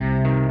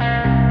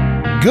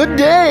Good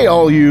day,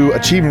 all you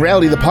Achieving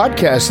Reality, the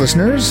podcast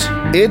listeners.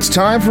 It's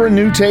time for a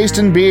new taste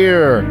in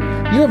beer.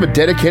 You have a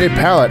dedicated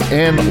palate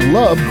and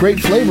love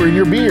great flavor in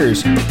your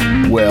beers.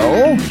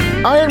 Well,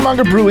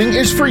 Ironmonger Brewing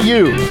is for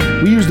you.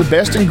 We use the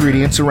best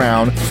ingredients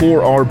around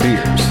for our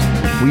beers.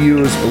 We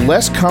use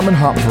less common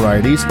hop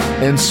varieties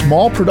and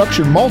small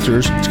production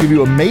malters to give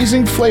you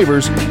amazing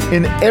flavors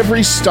in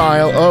every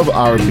style of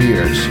our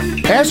beers.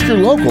 Ask your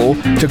local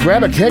to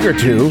grab a keg or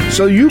two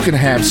so you can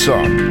have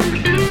some.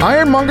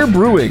 Ironmonger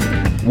Brewing,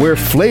 where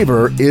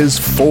flavor is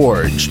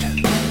forged.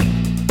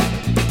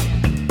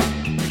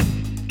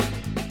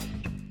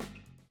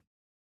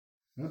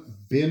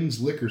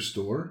 Bim's Liquor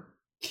Store,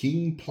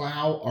 King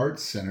Plow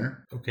Arts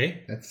Center.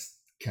 Okay. That's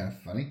kind of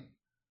funny.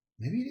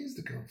 Maybe it is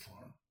the Goat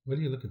Farm. What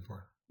are you looking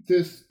for?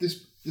 This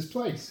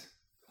place.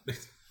 Well,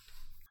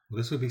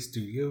 this would be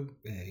Studio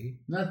A.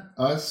 Not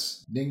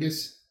us,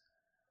 Dingus.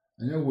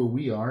 I know where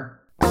we are.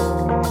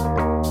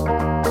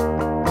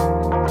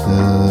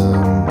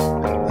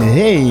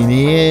 Hey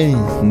man,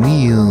 it's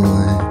Neil.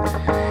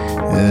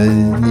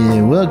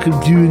 Welcome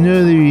to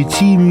another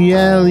Achieving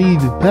Reality,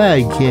 the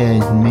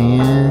podcast,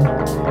 man.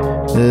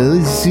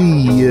 Let's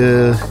see,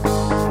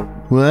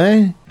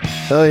 what?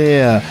 Oh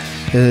yeah,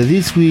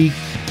 this week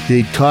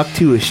they talked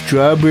to a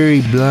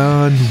strawberry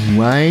blonde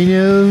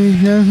wino or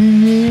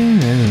something, man?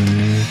 I don't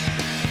know.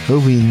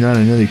 Hopefully not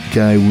another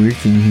guy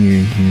working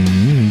here.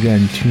 We've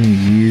gotten too many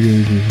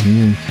weirdos,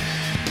 man.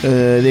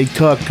 They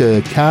talk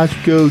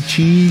Costco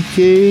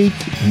cheesecake.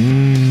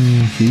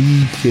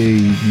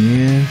 Cheesecake,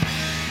 man.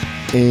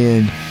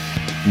 And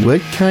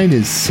what kind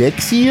of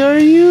sexy are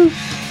you?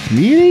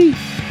 Really?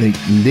 Like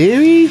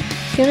Larry?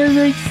 Kind of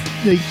like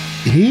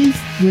he's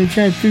gonna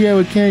try to figure out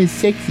what kind of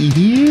sexy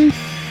he is?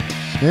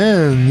 I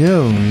don't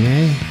know,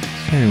 man.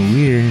 Kind of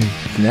weird.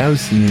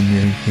 Lousy in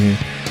there.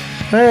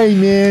 Alright,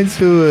 man.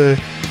 So,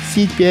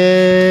 sit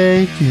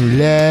back and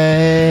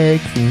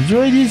relax.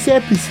 Enjoy this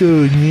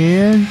episode,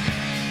 man.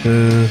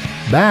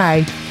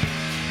 Bye.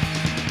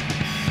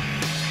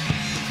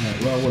 Right,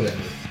 well,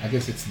 whatever. I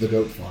guess it's the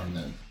Goat Farm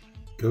then.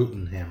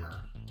 Gotenhammer.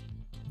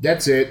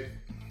 That's it.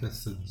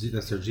 That's their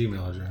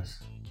Gmail address.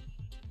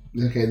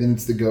 Okay, then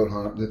it's the Goat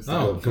Hunt. That's the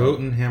Goat Farm.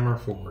 Gotenhammer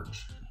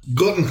Forge.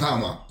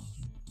 Gotenhammer.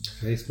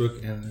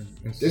 Facebook and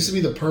Instagram. This would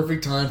be the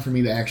perfect time for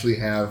me to actually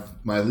have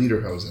my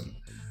lederhosen.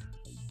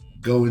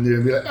 Go in there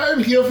and be like,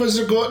 I'm here for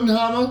the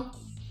Gotenhammer.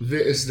 Where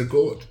is the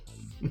goat?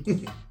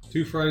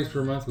 2 Fridays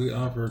per month, we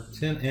offer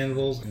 10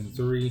 anvils and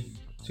 3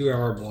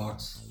 2-hour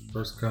blocks.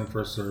 First come,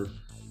 first serve.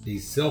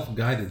 These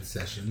self-guided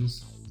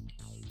sessions.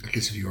 I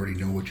guess if you already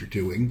know what you're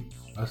doing.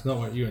 That's not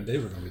what you and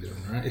Dave are going to be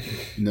doing, right?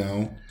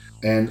 No.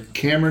 And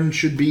Cameron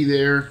should be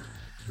there.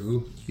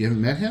 Who? You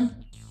haven't met him?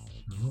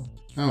 No.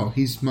 Oh,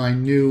 he's my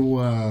new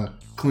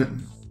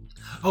Clinton.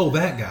 Oh,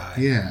 that guy.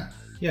 Yeah.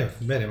 Yeah, I've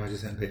met him. I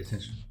just hadn't paid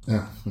attention.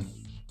 Oh.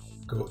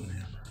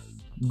 Gotenhammer.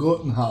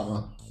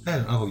 Gotenhammer. I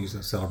had an uncle used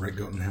to celebrate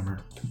Gotenhammer.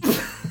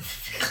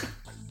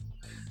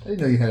 I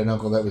didn't know you had an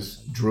uncle that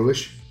was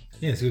Druish.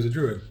 Yes, he was a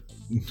druid.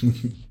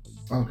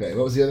 Okay,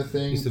 what was the other He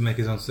thing? used to make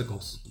his own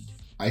sickles.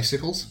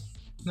 Icicles?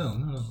 No.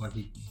 Like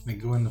he'd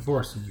go in the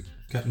forest and you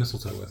cut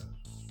mistletoe with.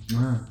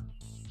 Ah.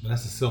 But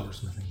that's a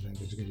silversmithing thing,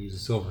 because you can use a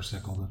silver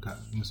sickle to cut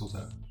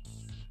mistletoe.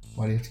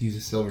 Why do you have to use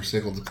a silver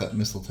sickle to cut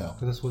mistletoe?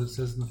 Because that's what it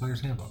says in the Player's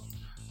Handbook.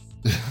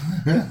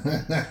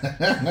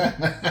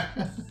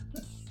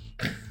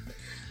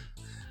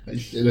 I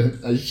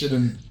should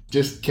have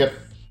just kept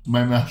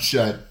my mouth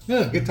shut.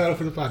 Yeah, good title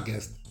for the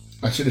podcast.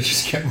 I should have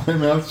just kept my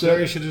mouth shut.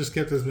 Larry should have just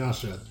kept his mouth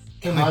shut.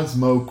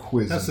 Cosmo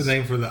Quizzes. That's the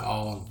name for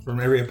from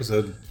every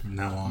episode from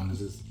now on. Is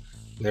this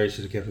Larry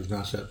should have kept his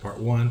mouth shut. Part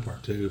 1,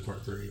 Part 2,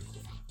 Part 3.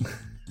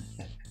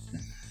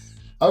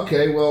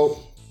 Okay,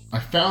 well, I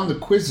found the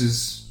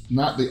quizzes,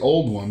 not the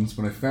old ones,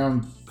 but I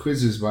found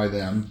quizzes by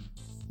them.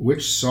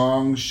 Which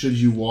song should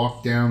you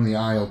walk down the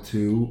aisle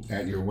to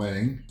at your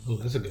wedding? Oh,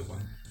 that's a good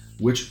one.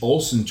 Which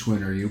Olsen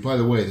twin are you? By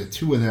the way, the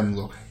two of them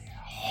look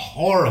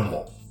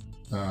horrible.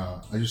 I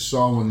just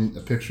saw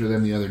a picture of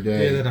them the other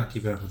day. Yeah, they're not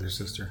keeping up with their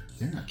sister.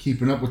 They're not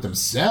keeping up with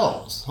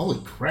themselves. Holy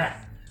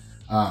crap.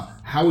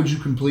 How would you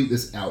complete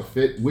this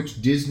outfit?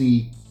 Which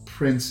Disney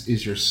prince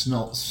is your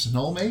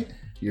snowmate?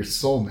 Your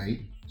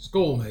soulmate?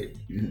 Skullmate.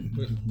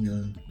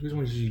 Which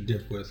one did you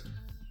dip with?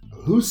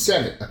 Who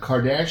said it? A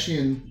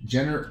Kardashian,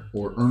 Jenner,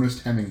 or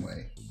Ernest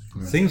Hemingway?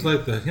 Seems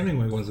like the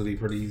Hemingway ones would be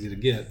pretty easy to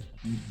get.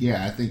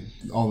 Yeah, I think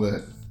all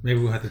the... Maybe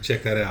we'll have to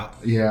check that out.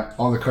 Yeah,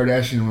 all the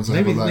Kardashian ones.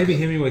 Maybe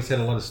Hemingway said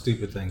a lot of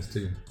stupid things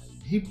too.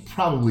 He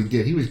probably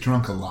did. He was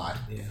drunk a lot.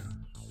 Yeah.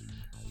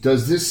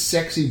 Does this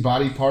sexy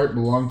body part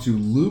belong to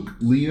Luke,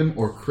 Liam,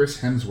 or Chris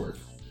Hemsworth?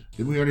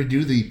 Did we already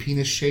do the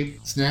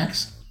penis-shaped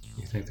snacks?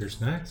 You think they're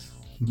snacks?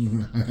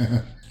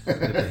 That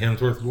the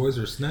Hemsworth boys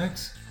are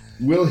snacks?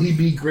 Will he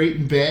be great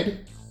in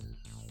bed?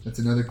 That's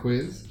another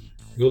quiz.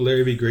 Will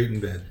Larry be great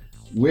in bed?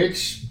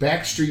 Which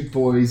Backstreet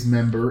Boys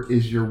member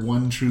is your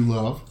one true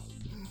love?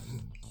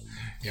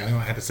 Yeah, I'm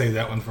going to have to save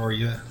that one for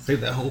you.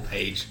 Save that whole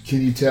page.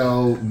 Can you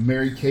tell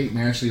Mary Kate and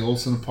Ashley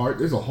Olsen apart?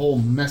 There's a whole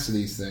mess of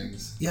these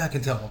things. Yeah, I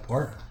can tell them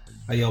apart.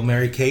 I yell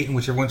Mary Kate, and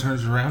whichever one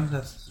turns around,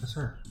 that's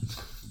her.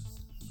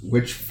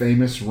 Which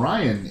famous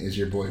Ryan is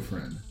your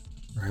boyfriend?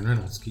 Ryan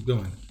Reynolds. Keep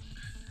going.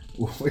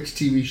 Which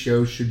TV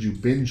show should you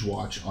binge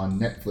watch on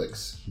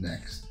Netflix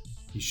next?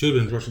 You should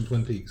have been rushing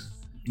Twin Peaks.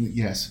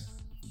 Yes.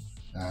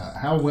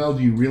 How well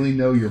do you really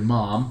know your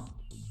mom?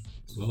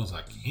 As well as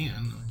I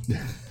can.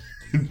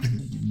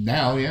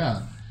 Now,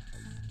 yeah.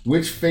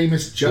 Which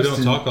famous Justin...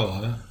 We don't talk a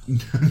lot, huh?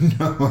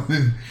 No.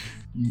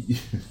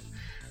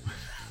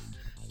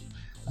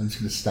 I'm just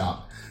going to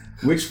stop.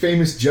 Which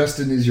famous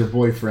Justin is your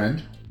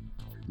boyfriend?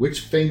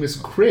 Which famous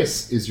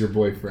Chris is your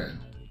boyfriend?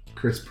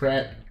 Chris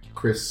Pratt,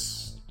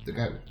 Chris... The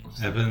guy...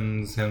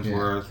 Evans,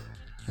 Hemsworth.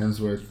 Yeah.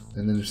 Hemsworth.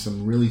 And then there's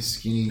some really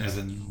skinny,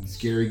 Evans.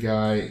 scary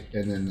guy.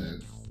 And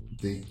then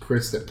the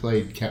Chris that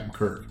played Captain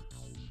Kirk.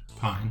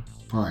 Pine.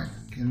 I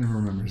can never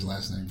remember his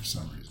last name for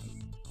some reason.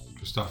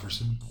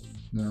 Christopherson.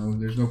 No,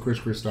 there's no Chris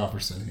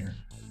Christopherson here.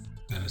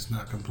 Then it's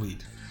not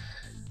complete.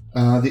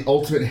 The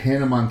ultimate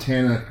Hannah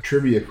Montana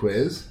trivia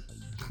quiz.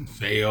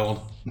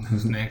 Failed.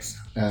 Who's next?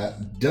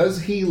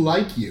 Does he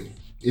like you?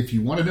 If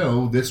you want to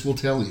know, this will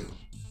tell you.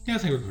 Yeah, I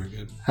think we're pretty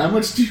good. How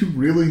much do you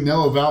really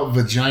know about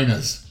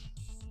vaginas?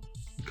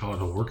 You call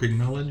it a working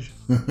knowledge?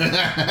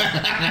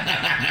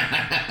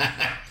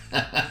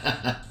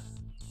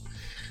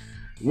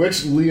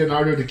 Which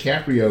Leonardo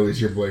DiCaprio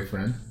is your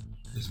boyfriend?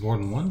 There's more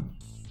than one?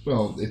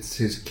 Well, it's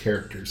his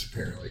characters,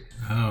 apparently.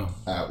 Oh.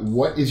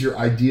 What is your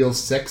ideal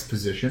sex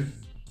position?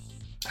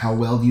 How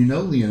well do you know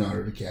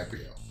Leonardo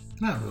DiCaprio?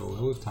 Not real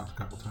well. We've talked a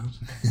couple times.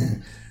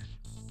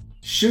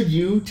 Should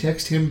you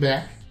text him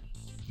back?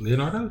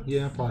 Leonardo?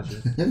 Yeah,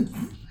 probably should.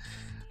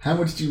 How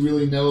much do you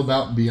really know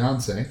about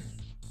Beyonce?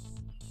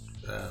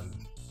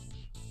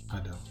 I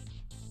don't.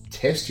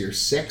 Test your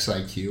sex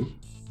IQ.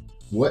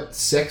 What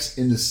Sex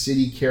in the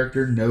City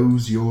character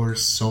knows your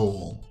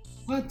soul?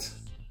 What?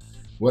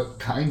 What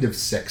kind of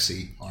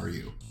sexy are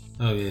you?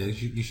 Oh, yeah,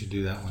 you should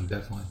do that one,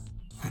 definitely.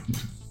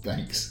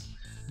 Thanks.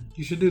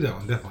 You should do that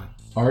one, definitely.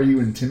 Are you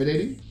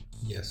intimidating?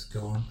 Yes,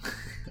 go on.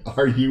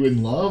 Are you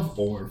in love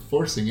or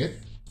forcing it?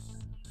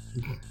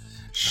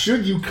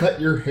 Should you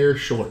cut your hair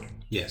short?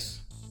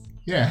 Yes.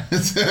 Yeah.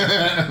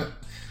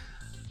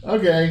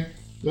 Okay.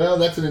 Well,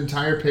 that's an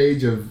entire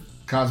page of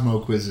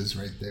Cosmo quizzes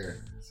right there.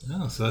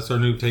 Oh, so that's our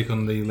new take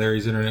on the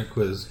Larry's Internet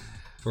Quiz.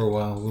 For a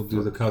while, we'll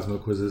do the Cosmo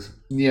quizzes.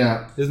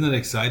 Yeah. Isn't that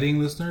exciting,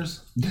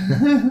 listeners?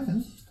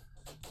 They're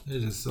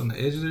just on the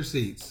edge of their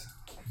seats.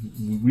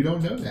 We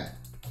don't know that.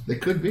 They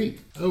could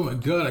be. Oh my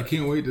god, I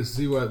can't wait to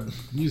see what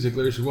music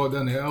Larry should walk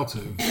down the aisle to.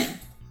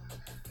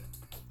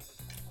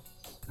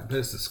 I bet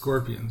it's the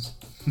Scorpions.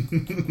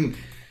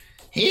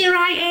 Here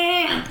I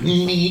am! Rock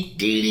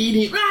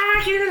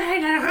you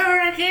like a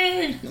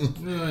hurricane!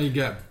 Oh, you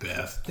got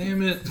Beth.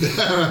 Damn it.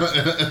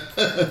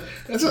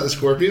 That's not the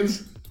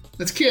Scorpions.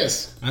 That's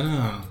Kiss. I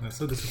know. That's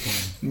so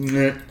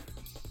disappointing.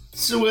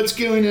 So what's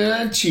going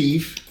on,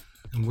 Chief?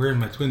 I'm wearing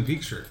my Twin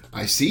Peaks shirt.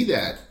 I see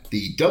that.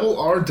 The Double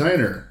R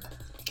Diner.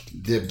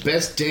 The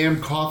best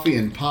damn coffee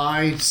and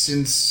pie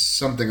since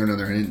something or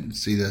another. I didn't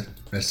see the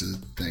rest of the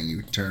thing.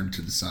 You turned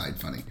to the side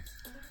funny.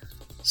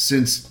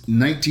 Since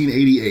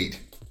 1988.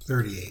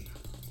 38.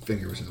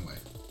 Finger was in the way.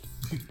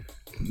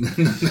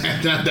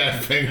 Not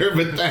that finger,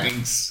 but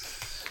thanks.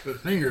 The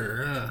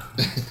finger,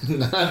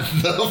 Not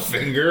the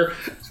finger.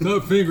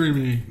 Stop fingering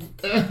me.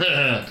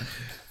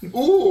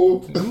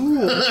 Ooh.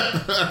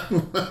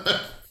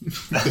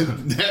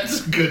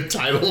 That's a good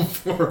title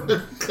for a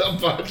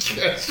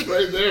podcast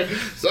right there.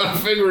 Stop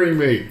fingering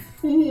me.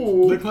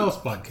 Ooh. The Klaus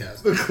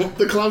Podcast.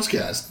 The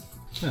Klauscast.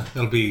 Yeah,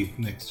 that'll be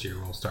next year.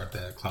 We'll start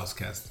that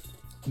Klauscast.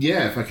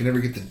 Yeah, if I can ever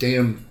get the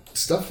damn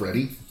stuff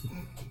ready.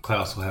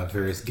 Klaus will have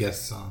various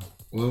guests on.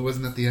 Well,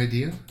 wasn't that the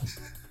idea?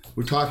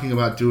 We're talking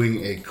about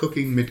doing a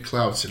cooking mit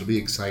Klaus. It'll be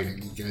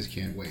exciting. You guys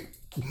can't wait.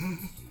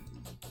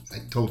 I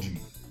told you.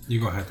 You're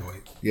going to have to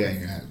wait. Yeah, you're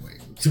going to have to wait.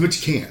 So, but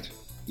you can't.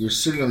 You're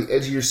sitting on the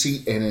edge of your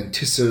seat and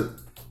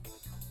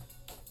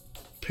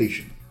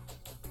anticipation.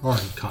 Or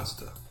in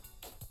Consta.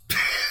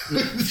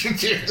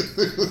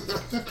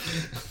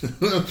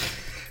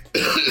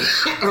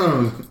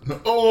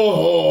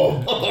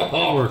 Oh!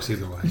 It works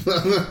either way.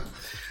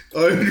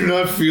 I do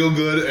not feel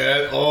good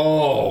at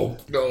all.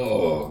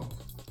 Oh.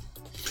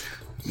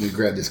 Let me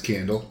grab this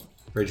candle.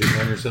 Raging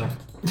on yourself?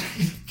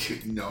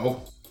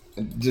 No.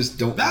 I just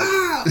don't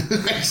Ah!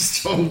 I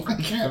just don't like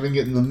having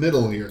it in the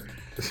middle here.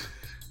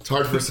 It's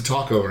hard for us to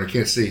talk over. I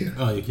can't see you.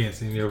 Oh, you can't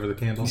see me over the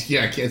candle?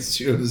 Yeah, I can't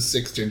see you with a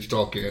 6-inch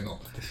tall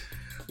candle.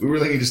 We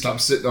really need to stop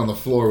sitting on the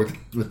floor with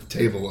the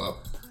table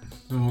up.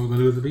 What are we going to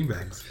do with the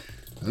beanbags?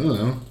 I don't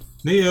know.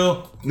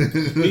 Neil!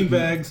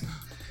 Beanbags!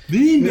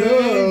 Beanbags!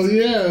 Oh,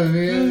 yeah,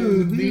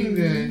 man.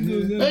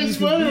 Beanbags. Hey,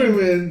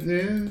 Spider-Man,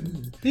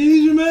 man.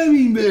 These are my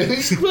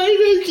beanbags!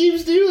 Spider-Man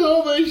keeps stealing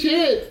all my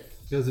shit.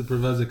 Because it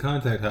provides a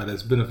contact high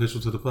that's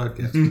beneficial to the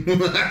podcast.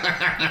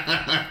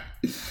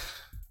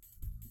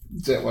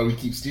 Is that why we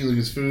keep stealing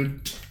his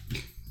food?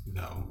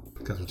 No,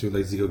 because we're too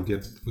lazy to go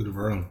get food of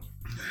our own.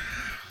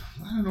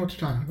 I don't know what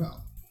you're talking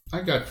about.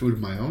 I got food of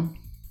my own.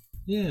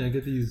 Yeah, I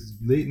get these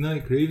late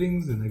night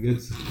cravings and I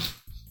get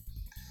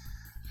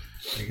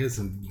I got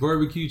some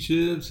barbecue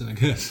chips, and I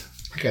got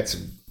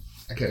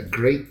a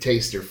great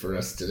taster for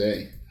us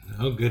today.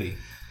 Oh, goody.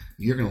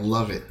 You're going to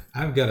love it.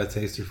 I've got a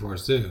taster for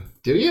us, too.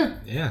 Do you?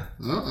 Yeah.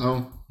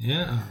 Uh-oh.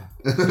 Yeah.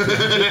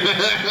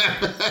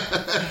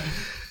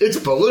 It's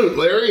Balut,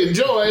 Larry.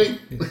 Enjoy.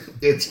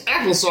 It's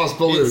applesauce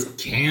Balut.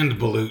 It's canned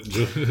Balut.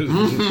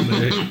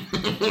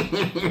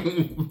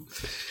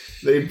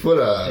 They put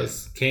a...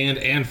 It's canned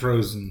and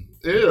frozen.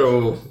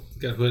 Ew.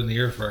 Got to put it in the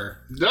air fryer.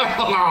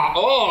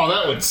 Oh,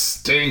 that would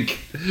stink.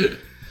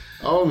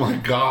 Oh, my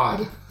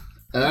God.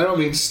 And I don't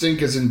mean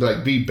stink as in,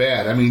 like, be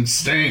bad. I mean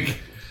stink.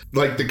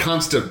 Like the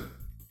constipation.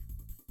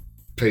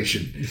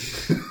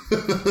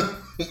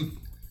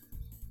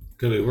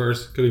 Could be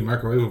worse. Could be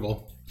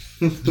microwavable.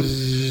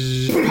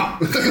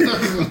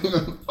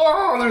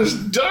 Oh, there's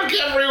duck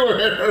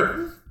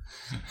everywhere.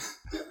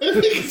 I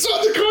think it's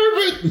on the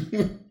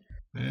carpet.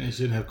 You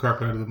shouldn't have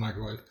carpet out of the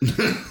microwave.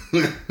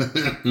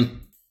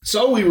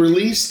 So we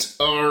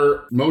released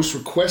our most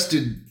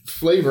requested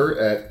flavor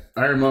at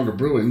Ironmonger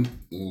Brewing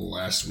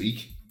last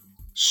week.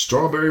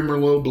 Strawberry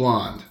Merlot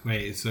Blonde.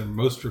 Wait, it's the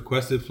most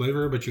requested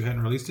flavor, but you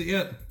hadn't released it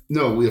yet?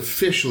 No, we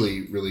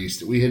officially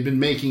released it. We had been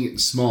making it in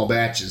small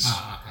batches.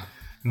 I'm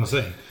going to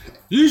say,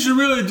 you should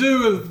really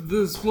do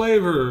this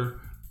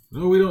flavor.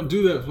 No, we don't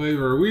do that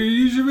flavor.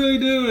 You should really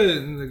do it.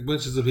 And like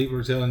bunches of people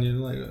are telling you,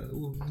 like,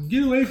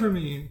 get away from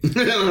me.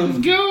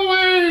 Go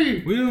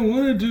away. We don't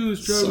want to do a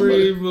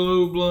strawberry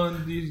Merlot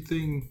Blonde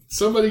thing.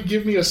 Somebody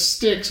give me a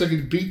stick so I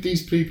can beat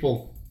these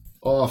people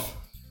off.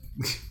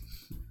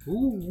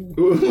 Ooh.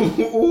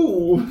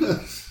 Ooh.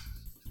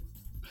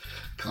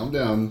 Calm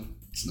down.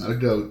 It's not a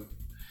goat.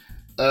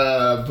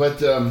 But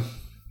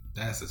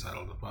that's the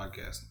title of the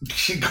podcast.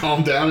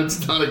 Calm down.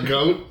 It's not a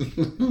goat.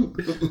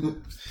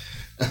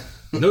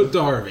 Note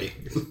to Harvey.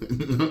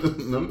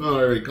 No,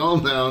 Harvey.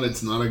 Calm down.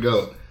 It's not a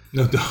goat.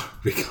 Note to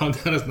Harvey. Calm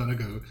down. It's not a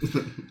goat.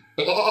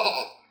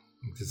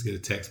 Just get a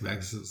text back.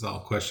 This is all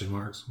question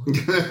marks.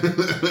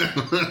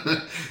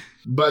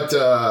 But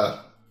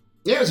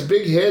yeah, it's a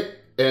big hit.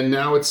 And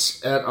now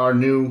it's at our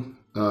new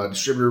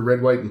distributor,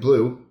 Red, White, and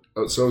Blue.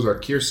 So is our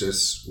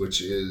Kyrsis,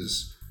 which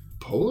is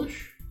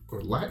Polish or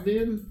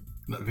Latvian?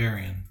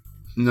 Latvian.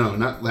 No,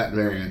 not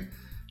Latvian.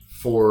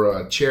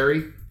 For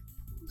cherry.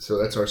 So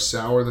that's our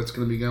sour that's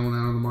going to be going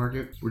out on the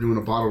market. We're doing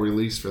a bottle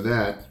release for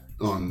that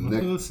on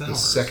the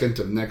 2nd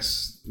of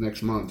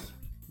next month.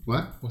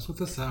 What? What's with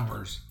the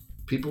sours?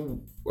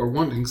 People are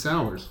wanting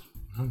sours.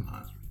 I'm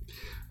not.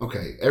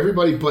 Okay,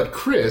 everybody but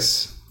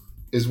Chris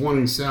is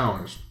wanting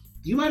sours.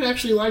 You might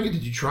actually like it.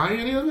 Did you try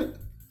any of it?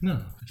 No.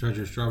 I tried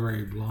your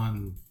strawberry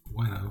blonde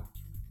wino.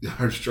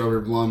 Our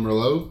strawberry blonde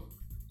Merlot?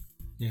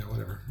 Yeah,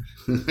 whatever.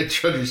 I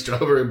tried your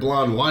strawberry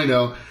blonde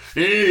wino.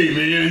 Hey,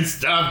 man,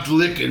 stop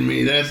licking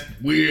me. That's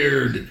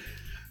weird.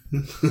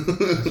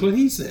 That's what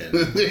he said.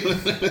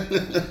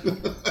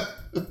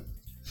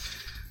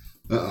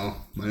 Uh-oh.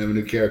 Might have a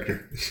new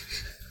character.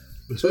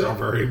 The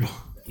strawberry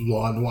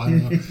blonde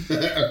wino.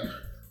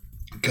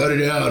 Cut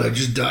it out. I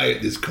just dye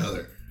it this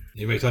color.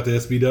 Anybody talk to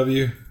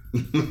SBW?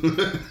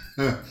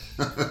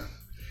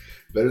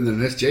 Better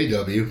than an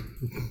SJW.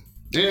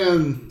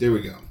 And there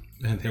we go.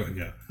 And there we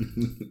go.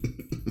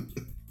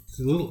 It's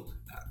a little...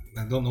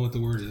 I don't know what the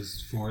word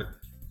is for it.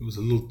 It was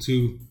a little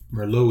too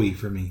Merlot-y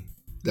for me.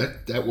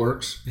 That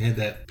works. It had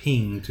that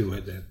ping to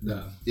it.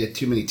 Yeah,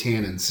 too many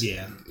tannins.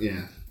 Yeah.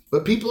 Yeah.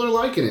 But people are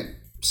liking it.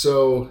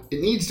 So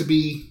it needs to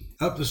be...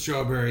 Up the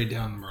strawberry,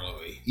 down the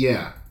Merlot-y.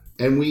 Yeah.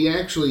 And we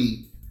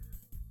actually...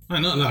 I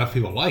know not if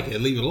people like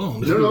it. Leave it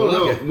alone. No.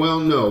 Like Well,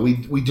 no. We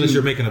do... Unless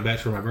you're making a batch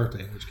for my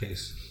birthday, in which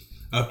case...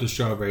 Up the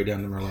strawberry,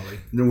 down the Merlot-y.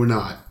 No, we're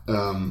not.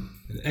 And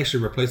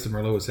actually replace the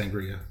Merlot with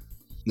sangria.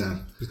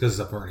 No. Because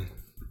it's a party.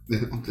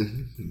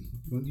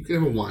 You can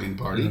have a wine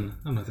party.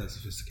 I'm not that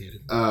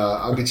sophisticated.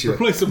 I'll get you...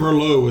 Replace the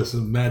Merlot with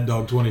some Mad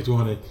Dog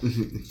 2020.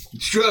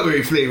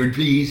 Strawberry flavored,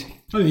 please.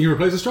 Oh, you can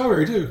replace the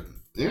strawberry, too.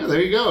 Yeah,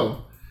 there you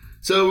go.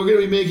 So we're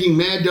going to be making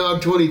Mad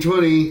Dog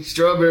 2020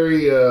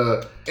 strawberry...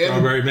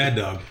 strawberry Mad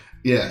Dog.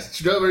 Yes,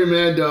 strawberry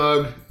Mad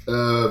Dog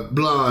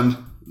blonde,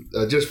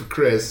 just for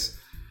Chris.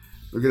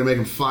 We're going to make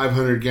them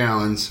 500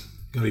 gallons.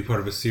 Going to be part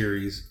of a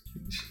series.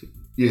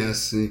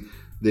 Yes,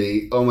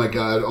 the oh my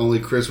god, only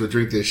Chris would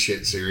drink this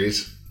shit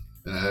series.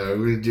 We're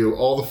going to do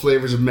all the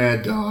flavors of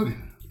Mad Dog.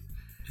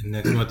 And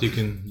next month you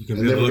can be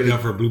able to look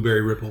out for a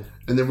Blueberry Ripple.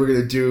 And then we're going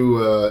to do,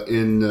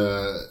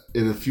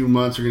 in a few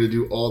months, we're going to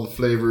do all the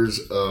flavors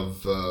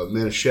of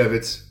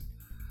Manischewitz.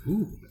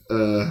 Ooh.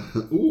 Then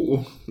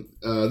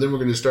we're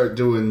going to start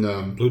doing...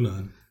 Blue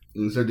Nun. We're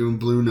going to start doing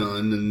Blue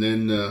Nun, and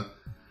then...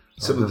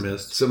 Some of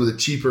the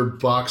cheaper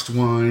boxed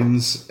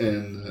wines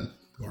and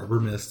Arbor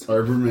Mist.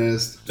 Arbor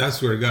Mist. I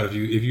swear to God, if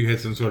you had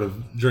some sort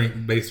of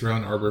drink based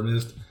around Arbor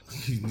Mist,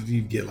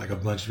 you'd get like a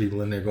bunch of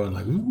people in there going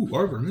like, "Ooh,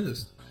 Arbor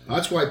Mist."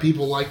 That's why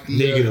people like the.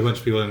 You get a bunch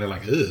of people in there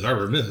like, "Ugh,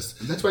 Arbor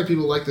Mist." That's why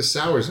people like the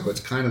sours, though. It's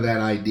kind of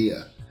that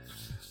idea.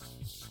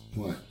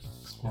 What?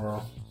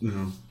 Squirrel.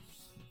 No.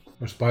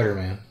 Or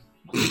Spider-Man.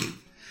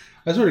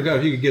 I swear to God,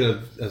 if you could get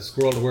a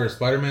squirrel to wear a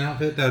Spider-Man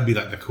outfit, that would be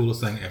like the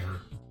coolest thing ever.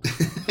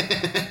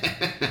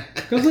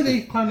 Because look,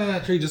 he climbed down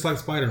that tree just like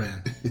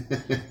Spider-Man.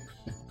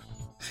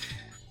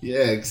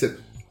 Yeah, except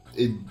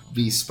it'd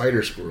be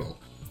Spider Squirrel.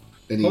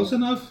 And he'd Close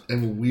enough.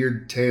 have a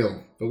weird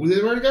tail. But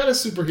they've already got a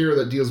superhero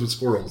that deals with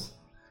squirrels.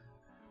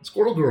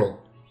 Squirrel Girl.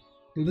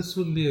 Well, this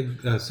wouldn't be a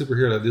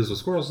superhero that deals with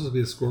squirrels. This would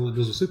be a squirrel that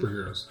deals with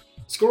superheroes.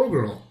 Squirrel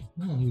Girl.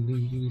 No, he'd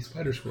be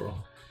Spider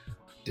Squirrel.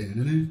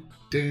 Da-na-na,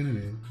 I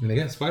mean, they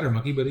got Spider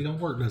Monkey, but he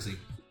don't work, does he?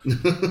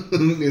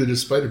 Neither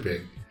does Spider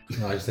Pig.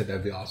 No, I just think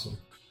that'd be awesome.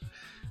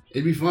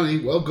 It'd be funny.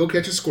 Well, go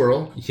catch a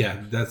squirrel.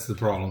 Yeah, that's the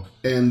problem.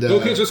 And Go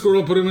catch a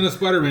squirrel, put him in a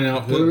Spider-Man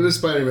outfit. put him in a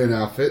Spider-Man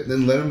outfit,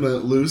 then let him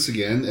loose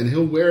again, and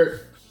he'll wear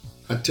it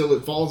until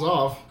it falls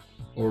off,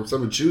 or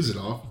someone chews it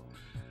off,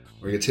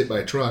 or he gets hit by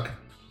a truck.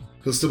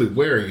 He'll still be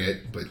wearing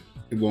it, but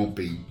it won't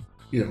be,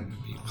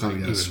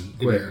 climbing down a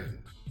square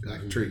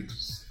like a tree.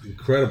 It's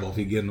incredible if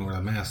you get him wear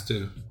a mask,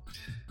 too.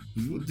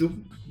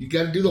 You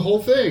got to do the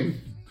whole thing.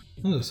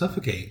 Oh, they'll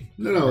suffocate.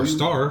 No, Or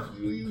starve.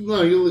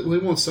 No, we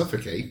won't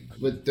suffocate,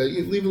 but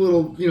you leave a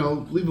little,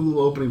 leave a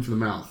little opening for the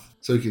mouth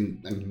so he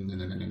can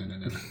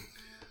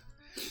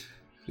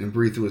and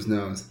breathe through his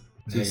nose.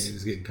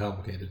 It's getting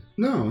complicated.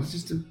 No, it's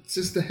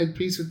just the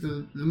headpiece with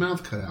the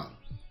mouth cut out.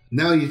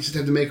 Now you just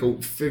have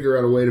to figure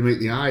out a way to make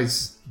the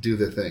eyes do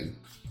the thing.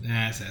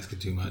 Nah, it's asking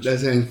too much.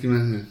 That's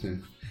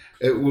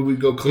would we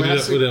go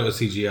classic? We'll do that with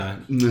CGI.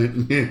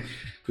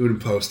 Do it in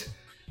post.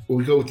 Will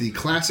we go with the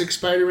classic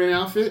Spider-Man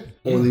outfit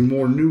or the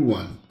more new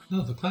one?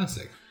 No, the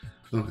classic.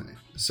 Okay,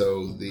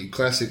 so the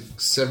classic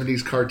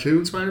 70s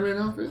cartoon Spider-Man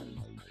outfit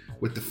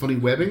with the funny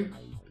webbing?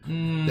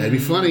 That'd be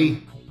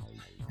funny.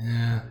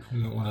 Yeah,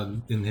 we don't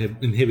want to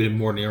inhibit him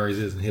more than he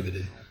already is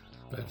inhibited.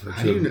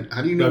 How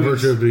do you know by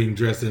virtue of being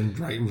dressed in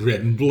bright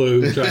red and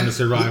blue, trying to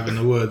survive in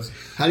the woods.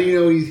 How do you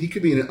know he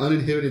could be an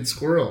uninhibited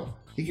squirrel?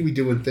 He could be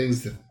doing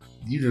things that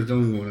you just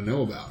don't even want to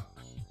know about.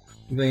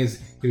 The thing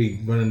is, he'd be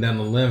running down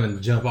the limb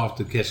and jump off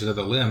to catch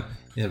another limb,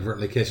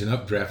 inadvertently catch an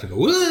updraft and go,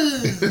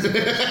 whoa!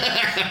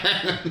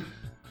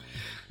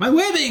 My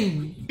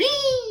webbing!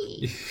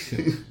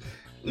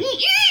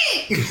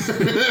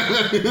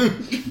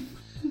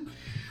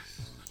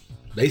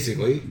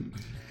 Basically.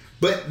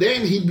 But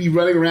then he'd be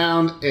running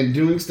around and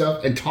doing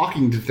stuff and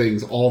talking to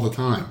things all the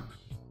time.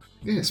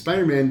 Yeah,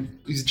 Spider-Man,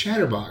 he's a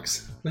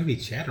chatterbox. Maybe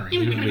chattering, he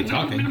wouldn't be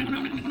talking.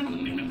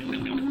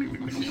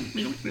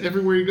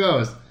 Everywhere he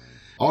goes.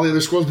 All the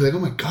other squirrels be like, oh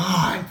my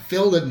god,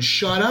 Phil doesn't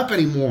shut up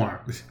anymore.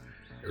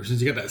 Ever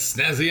since you got that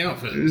snazzy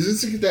outfit.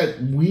 Just look at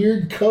that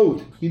weird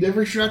coat. He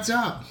never shuts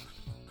up.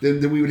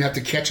 Then we would have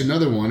to catch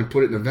another one and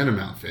put it in a Venom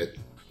outfit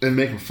and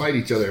make them fight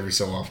each other every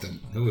so often.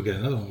 Then we'll get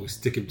another one. We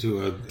stick him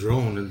to a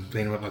drone and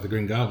paint him up like the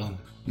Green Goblin.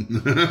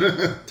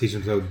 Teach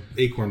him to throw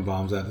acorn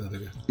bombs at the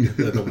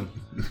other one.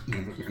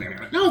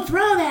 No,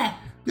 throw that!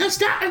 No,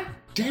 stop it!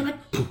 Damn it!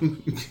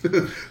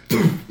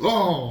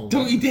 Oh!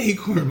 Don't eat the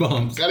acorn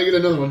bombs. Gotta get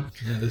another one.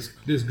 Yeah,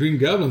 this Green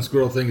Goblin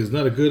squirrel thing is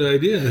not a good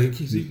idea. He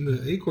keeps eating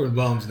the acorn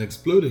bombs and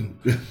exploding.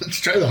 Let's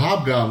try the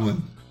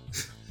Hobgoblin.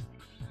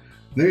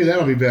 Maybe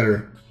that'll be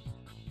better.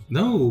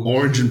 No.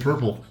 Orange and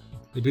purple.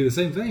 It'd be the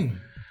same thing.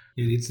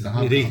 He'd eat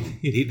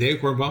the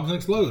acorn bombs and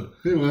explode.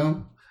 Yeah,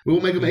 well, we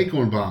won't make them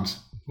acorn bombs.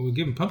 Well, we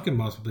give them pumpkin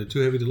bombs, but they're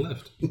too heavy to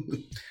lift.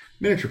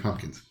 Miniature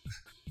pumpkins.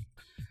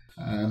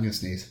 I'm going to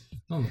sneeze.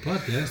 On the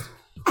podcast.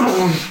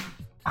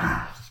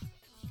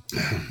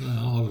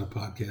 All over the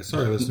podcast.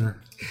 Sorry,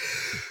 listener.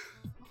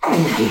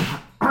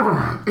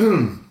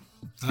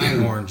 I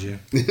warned you.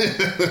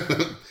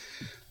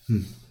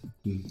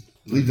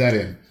 Leave that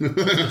in.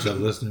 So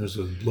listeners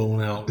with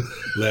blown out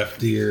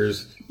left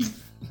ears.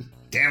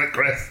 Damn it,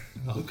 Chris.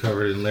 All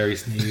covered in Larry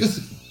sneeze.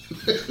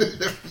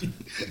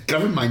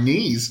 Covered my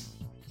knees.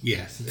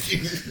 Yes.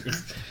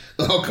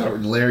 All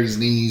covered in Larry's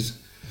knees.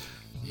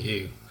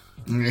 Ew.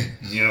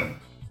 Yeah.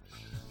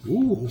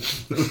 Ooh.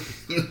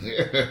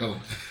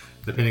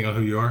 Depending on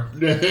who you are.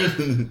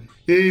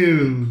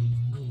 Ew.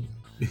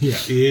 Yeah.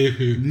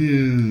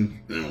 Ew.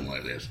 I don't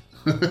like this.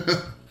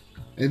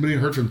 Anybody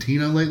heard from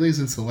Tina lately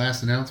since the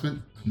last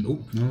announcement?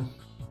 Nope. No?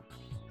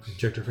 You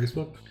checked her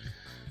Facebook?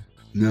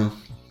 No.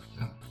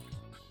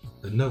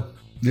 Then no.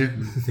 Yeah.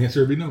 The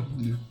answer would be no.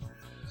 Yeah.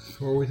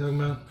 What were we talking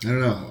about? I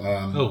don't know.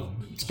 Oh.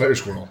 Spider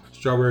Squirrel.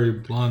 Strawberry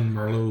Blonde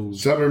Merlot.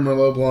 Strawberry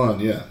Merlot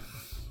Blonde, yeah.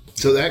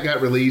 So that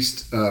got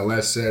released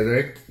last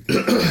Saturday.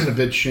 A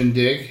bit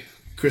shindig.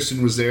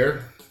 Kristen was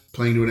there,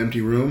 playing to an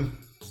empty room.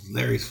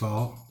 Larry's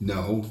fault.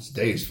 No, it's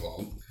Dave's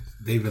fault.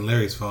 Dave and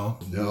Larry's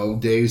fault. No,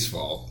 Dave's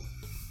fault.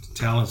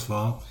 Talon's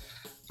fault.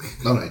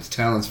 No, it's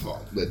Talon's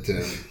fault. But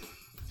Because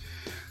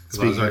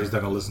he's not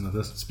going to listen to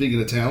this.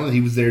 Speaking of Talon, he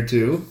was there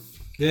too.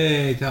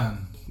 Yay,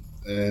 Talon.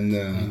 And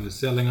he was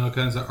selling all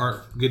kinds of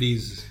art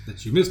goodies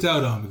that you missed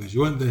out on because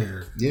you weren't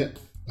there. Yeah.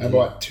 I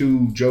bought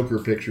 2 Joker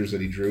pictures that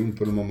he drew and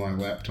put them on my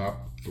laptop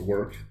for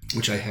work,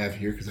 which I have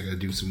here because I got to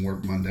do some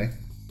work Monday.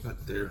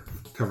 But they're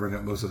covering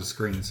up most of the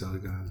screen, so they're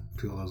going to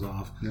peel those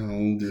off.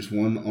 No, there's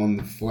one on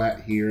the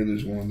flat here and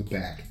there's one on the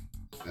back.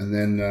 And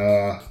then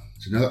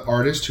there's another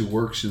artist who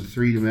works in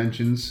 3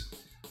 dimensions.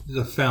 He's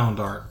a found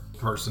art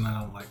person. I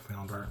don't like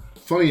found art.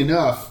 Funny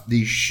enough,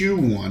 the shoe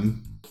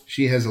one,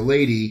 she has a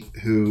lady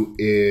who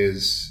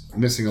is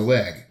missing a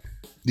leg,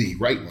 the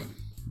right one.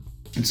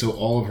 And so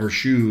all of her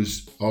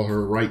shoes, all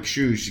her right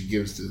shoes, she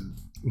gives to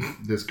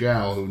this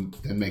gal who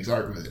then makes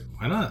art with it.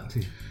 Why not?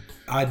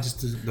 I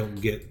just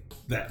don't get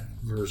that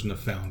version of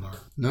found art.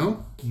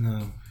 No?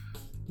 No.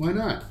 Why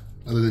not?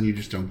 Other than you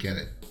just don't get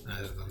it.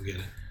 I don't get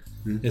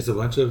it. It's a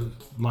bunch of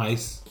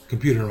mice,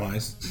 computer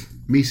mice.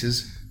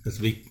 Mises. Let's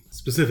be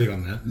specific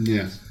on that.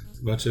 Yes. It's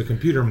a bunch of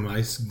computer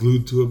mice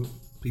glued to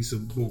a piece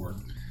of board.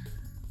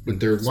 With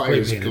their Spray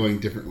wires painted. going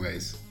different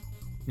ways.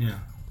 Yeah.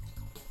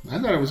 I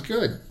thought it was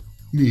good.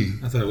 Yeah.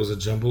 I thought it was a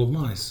jumble of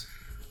mice.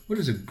 What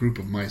is a group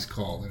of mice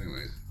called,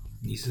 anyways?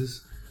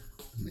 Mises?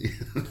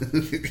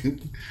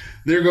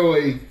 There go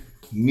a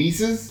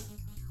Mises.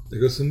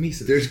 There goes some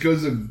Mises. There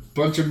goes a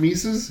bunch of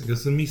Mises. There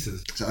goes some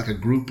Mises. It's like a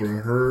group or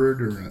a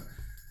herd or a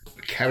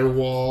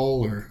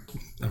caterwaul or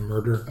A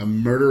murder. a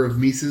murder of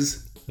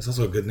Mises. That's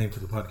also a good name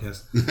for the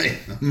podcast.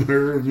 A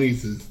murder of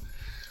Mises.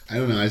 I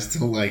don't know. I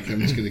still like.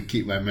 I'm just going to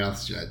keep my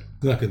mouth shut.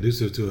 It's not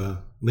conducive to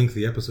a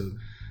lengthy episode.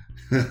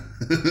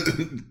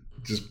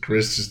 Just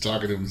Chris just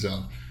talking to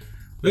himself.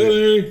 Hey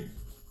Larry!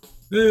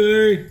 Hey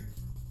Larry!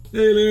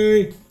 Hey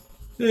Larry!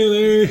 Hey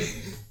Larry!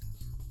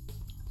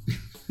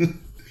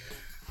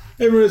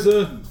 Hey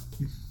Marissa!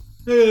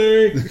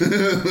 Hey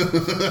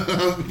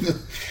Larry!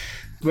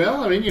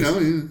 Well, I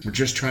mean, we're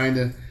just trying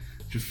to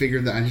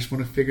figure that. I just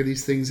want to figure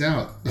these things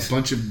out.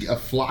 A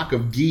flock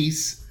of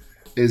geese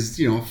is,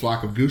 a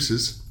flock of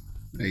gooses.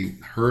 A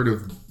herd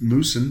of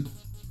moosen.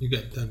 You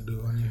got Doug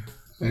Dew on you.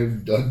 I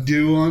have Doug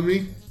Dew on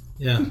me.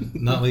 Yeah,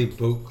 Notley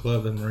Boat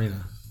Club and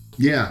Marina.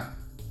 Yeah,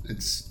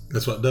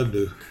 That's what Doug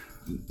do.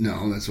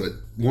 no, that's what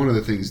one of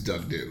the things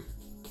Doug do.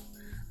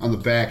 On the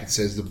back, it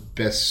says the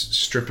best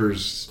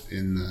strippers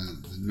in the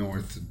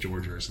north of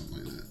Georgia or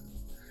something like that,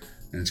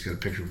 and it's got a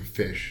picture of a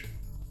fish.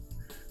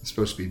 It's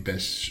supposed to be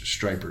best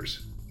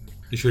stripers.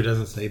 You sure it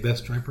doesn't say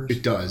best stripers?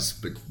 It does,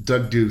 but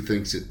Doug Dew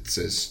thinks it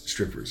says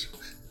strippers,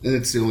 and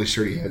it's the only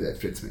shirt he had that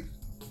fits me.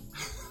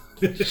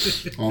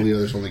 All the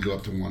others only go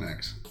up to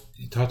 1X.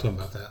 You talked to him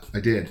about that.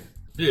 I did.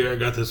 Yeah, I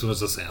got this one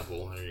as a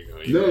sample. There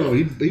you go. No,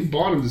 he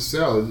bought them to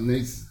sell, and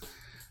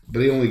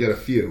but he only got a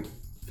few.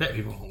 Fat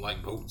people don't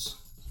like boats.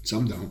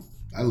 Some don't.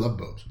 I love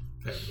boats.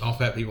 All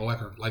fat people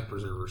like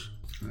preservers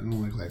I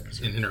don't like life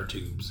preserve. and inner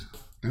tubes.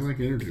 I like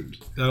inner tubes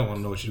I don't want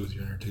to know what you do with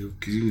your inner tube.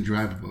 because you can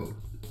drive a boat.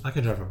 I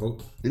can drive a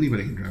boat.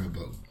 Anybody can drive a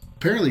boat.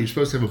 Apparently, you're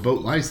supposed to have a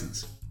boat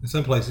license. In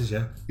some places,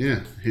 yeah. Yeah,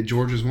 Hit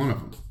George is one of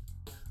them.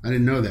 I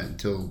didn't know that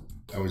until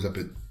I was up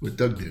with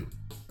Doug Dew.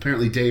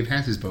 Apparently, Dave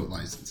has his boat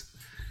license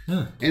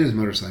Huh. and his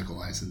motorcycle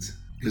license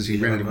because he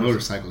rented a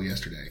motorcycle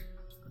yesterday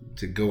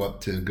to go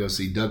up to go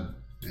see Doug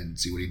and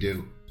see what he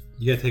do.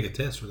 You got to take a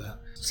test for that.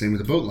 Same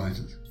with the boat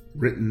license,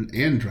 written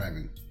and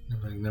driving.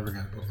 Never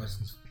got a boat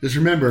license. Just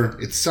remember,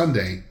 it's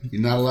Sunday.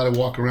 You're not allowed to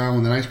walk around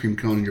with an ice cream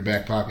cone in your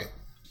back pocket.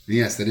 And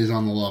yes, that is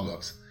on the law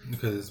books.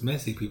 Because it's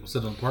messy. People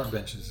sit on park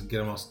benches and get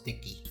them all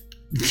sticky.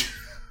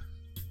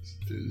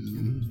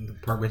 The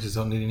park benches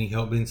don't need any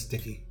help being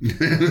sticky.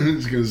 I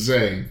was going to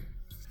say,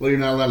 well, you're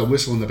not allowed to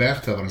whistle in the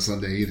bathtub on a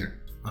Sunday either.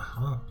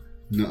 Uh-huh.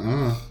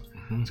 Nuh-uh.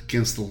 It's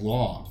against the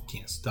law.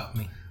 Can't stop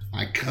me.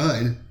 I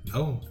could.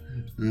 No.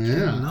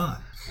 Yeah. I'm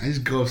not. I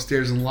just go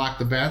upstairs and lock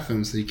the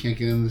bathroom so you can't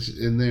get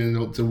in there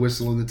to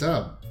whistle in the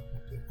tub.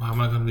 Why am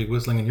I going to be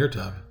whistling in your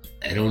tub?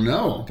 I don't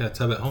know. I got a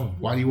tub at home.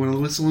 Why do you want to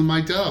whistle in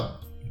my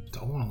tub?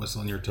 Don't want to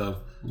whistle in your tub.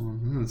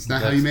 Well, it's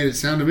not how you made it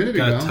sound a minute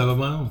Got ago. a tub of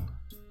my own.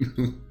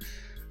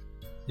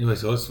 Anyway,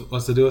 so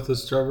what's the deal with the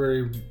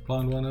strawberry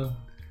blonde wino?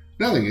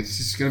 Nothing. It's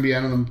just going to be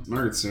out on the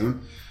market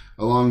soon,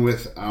 along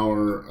with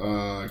our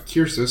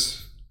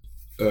Kyrsis,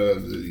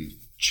 the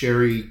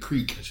Cherry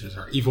Creek. Which is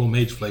our evil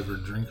mage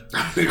flavored drink.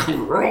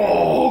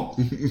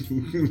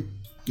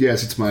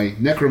 Yes, it's my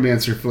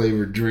necromancer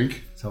flavored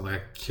drink. Sounds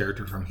like a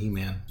character from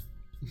He-Man.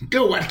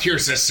 Do what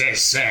Kyrsis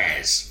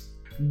says.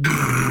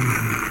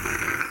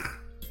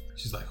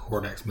 She's like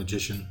Hordak's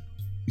magician.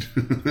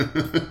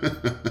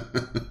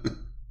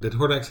 Did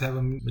Hordax have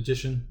a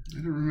magician? I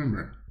don't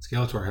remember.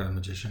 Skeletor had a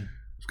magician.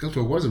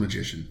 Skeletor was a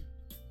magician.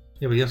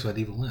 Yeah, but he also had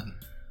Evil Lyn.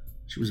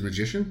 She was a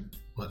magician?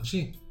 Wasn't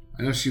she?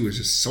 I know she was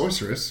a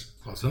sorceress.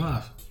 Close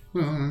enough.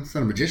 Well, that's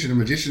not a magician. A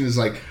magician is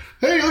like,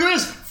 hey, look at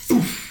this!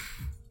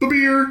 Oof, the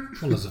beard!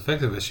 Well, as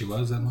effective as she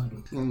was, that might be.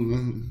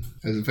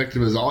 As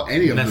effective as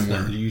any of That's them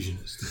not were.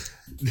 illusionist.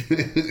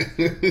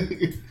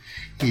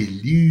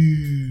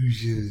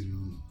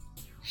 Illusion.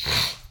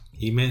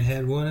 He-Man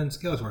had one and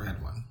Skeletor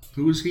had one.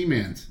 Who was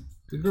He-Man's?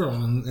 The girl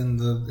in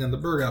the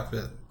bird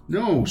outfit.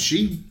 No,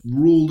 she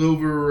ruled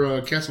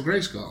over Castle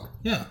Grayskull.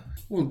 Yeah.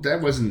 Well,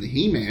 that wasn't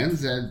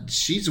He-Man's.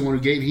 She's the one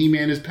who gave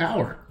He-Man his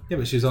power. Yeah,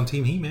 but she was on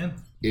Team He-Man.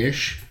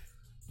 Ish.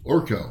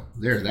 Orko.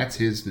 There, that's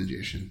his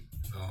magician.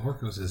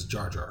 Orko's his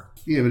Jar Jar.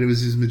 Yeah, but it was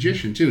his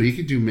magician, too. He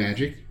could do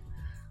magic.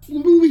 He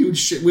would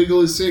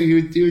wiggle his thing.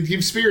 He would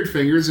give spirit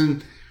fingers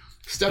and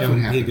stuff would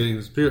happen. He'd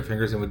get spirit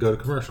fingers and would go to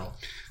commercial.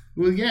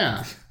 Well,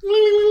 yeah.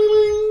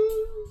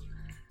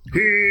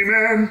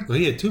 He-Man. So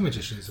he had two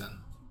magicians then.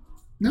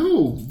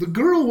 No, the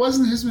girl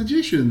wasn't his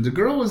magician. The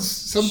girl was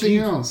something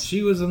else.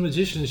 She was a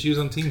magician. She was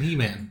on Team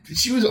He-Man.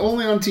 She was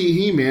only on T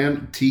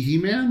He-Man. T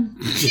He-Man?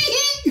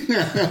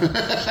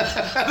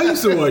 I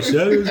used to watch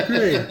that. It was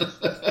great.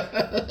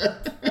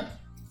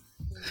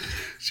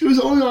 She was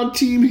only on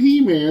Team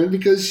He-Man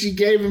because she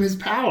gave him his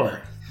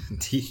power.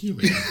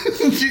 He-Man.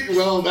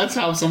 Well, that's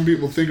how some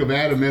people think of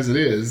Adam as it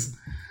is.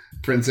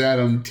 Prince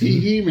Adam,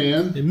 T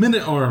He-Man.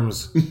 Minute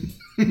arms.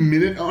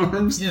 Minute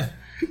arms? Yeah.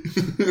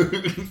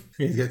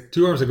 He's got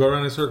 2 arms that go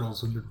around in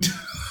circles.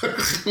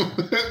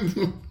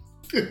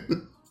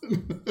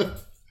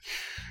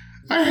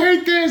 I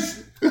hate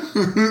this.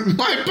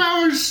 My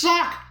powers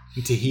suck.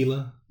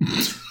 Tehila.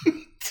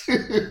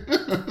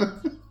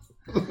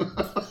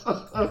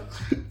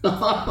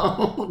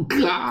 Oh,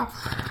 God.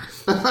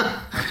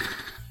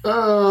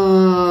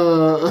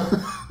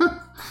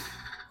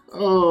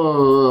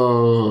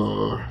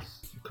 Oh.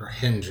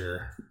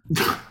 Granger.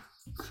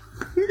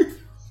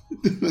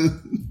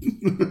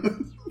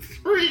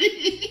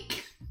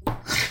 Freak.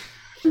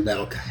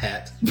 Metal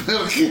cat.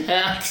 Metal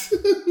cat.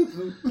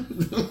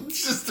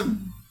 It's just a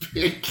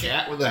big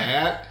cat with a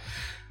hat.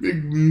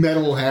 Big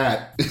metal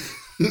hat.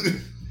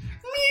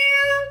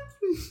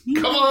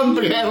 Come on,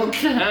 Battle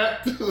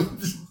Cat.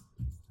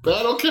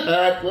 Battle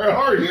Cat, where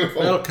are you?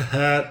 Battle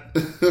cat.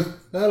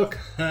 Battle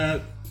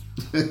cat.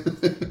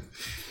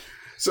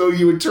 So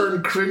you would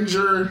turn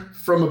Cringer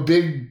from a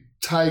big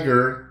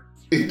tiger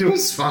into a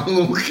small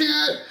little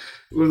cat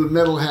with a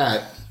metal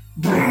hat.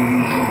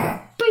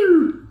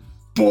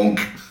 Bonk.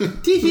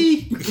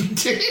 Tee-hee.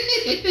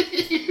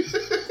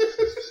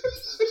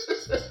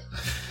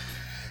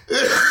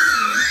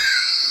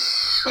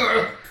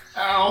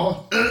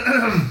 Ow.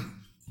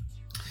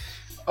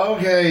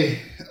 Okay,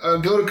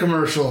 go to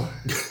commercial.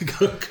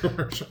 Go to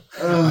commercial.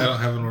 I don't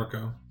have an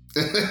Orco.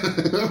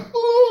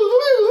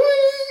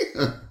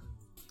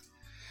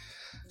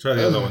 Try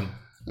the other one.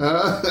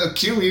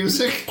 Cue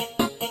music.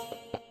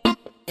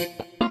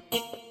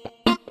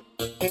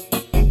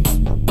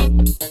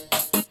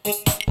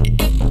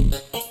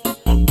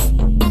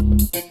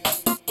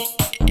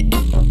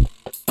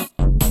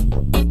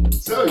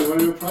 So, you want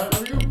to do a product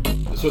review?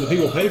 That's what the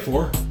people pay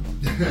for.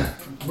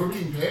 We're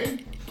being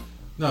paid?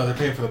 No, they're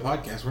paying for the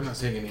podcast. We're not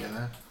saying any of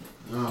that.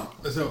 No.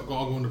 That's all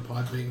going to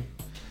Podbean.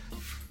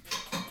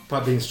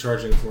 Podbean's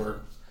charging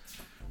for.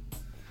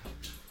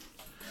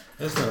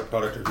 That's not a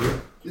product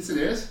review. Yes, it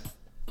is.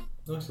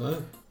 No, it's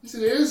not. Yes,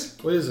 it is.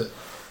 What is it?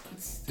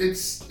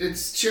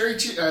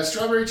 It's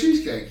strawberry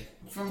cheesecake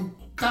from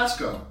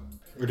Costco.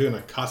 We're doing a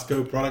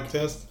Costco product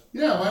test.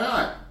 Yeah, why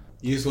not?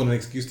 You just want an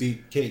excuse to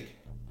eat cake.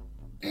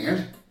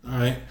 And? All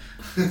right.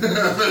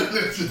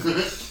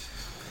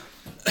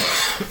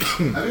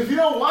 I mean, if you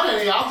don't want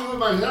any, I'll do it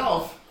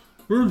myself.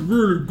 It's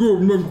really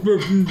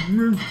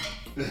good.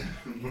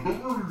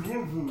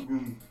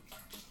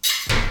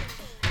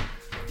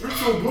 It's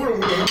so good, I'm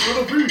gonna have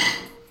another piece.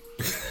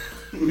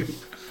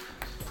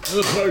 I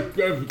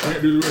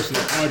can't do the rest of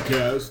the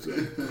podcast.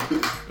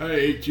 I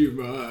hate you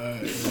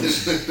much.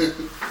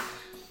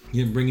 You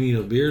didn't bring any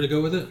beer to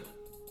go with it?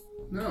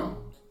 No.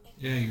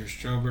 Yeah, your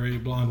strawberry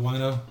blonde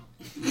wino.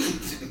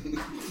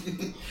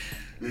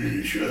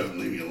 Shut up and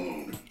leave me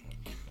alone.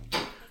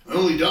 I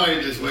only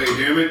died this way,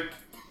 damn it.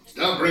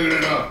 Stop bringing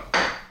it up.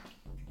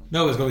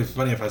 No, it's going to be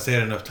funny if I say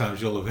it enough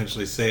times, you'll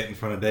eventually say it in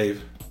front of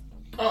Dave.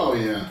 Oh,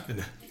 yeah.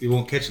 And you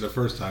won't catch it the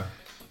first time.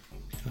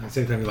 At the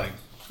same time, you're like,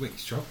 wait,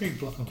 strawberry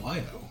blonde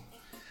wino?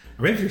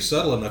 Or maybe if you're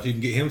subtle enough, you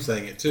can get him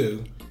saying it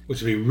too,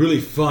 which would be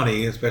really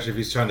funny, especially if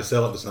he's trying to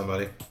sell it to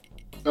somebody.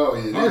 Oh,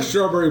 yeah. Our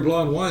strawberry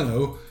blonde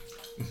wino.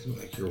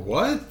 Like, you're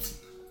what?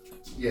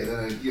 Yeah,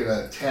 then I get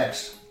a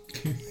text.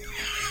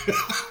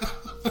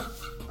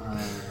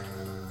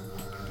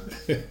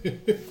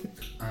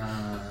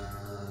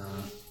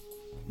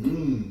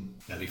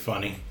 That'd be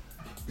funny.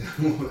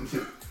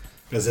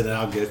 Because then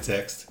I'll get a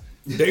text.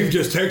 Dave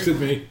just texted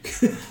me.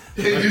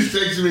 He just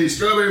texted me,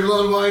 strawberry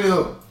blonde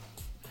wino.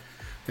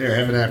 Here,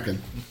 have a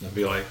napkin. I'd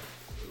be like,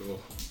 well,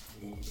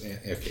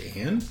 okay,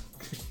 and?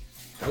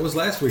 That was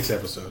last week's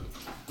episode.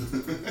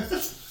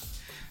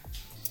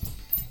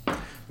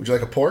 Would you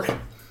like a pork?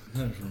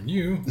 Not from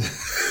you.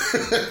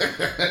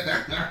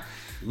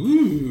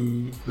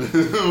 Ooh.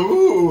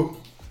 Ooh.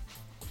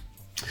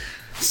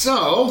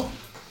 So,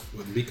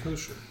 Wouldn't be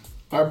kosher.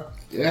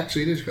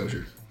 actually, it is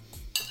kosher.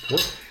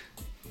 Pork?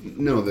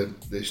 No,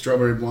 the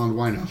strawberry blonde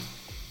wino.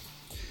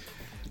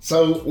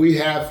 So we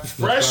have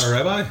fresh. By a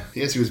rabbi?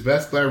 Yes, he was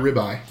best by a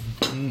ribeye.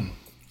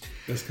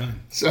 Best kind.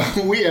 So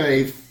we have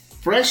a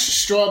fresh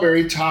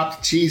strawberry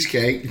topped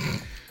cheesecake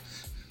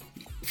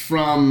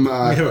from. We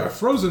have a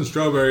frozen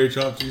strawberry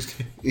chopped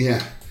cheesecake.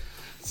 Yeah.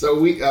 So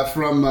we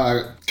from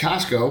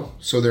Costco.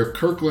 So they're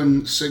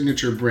Kirkland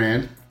signature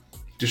brand,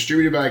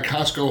 distributed by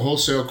Costco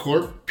Wholesale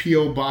Corp.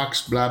 P.O.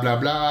 Box blah blah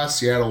blah,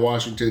 Seattle,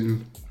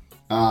 Washington.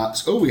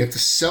 So we have to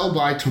sell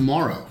by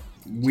tomorrow.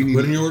 We need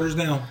Put in your orders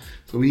now.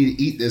 So we need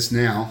to eat this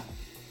now.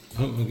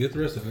 Oh, we'll get the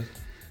rest of it.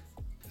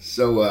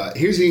 So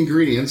here's the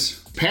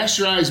ingredients: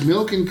 pasteurized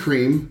milk and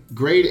cream,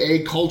 grade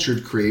A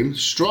cultured cream,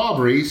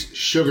 strawberries,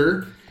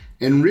 sugar,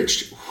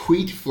 enriched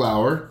wheat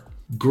flour,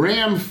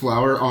 graham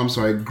flour,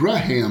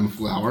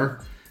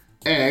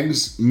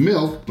 eggs,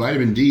 milk,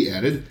 vitamin D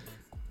added,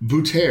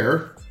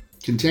 butter,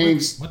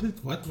 contains...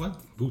 What?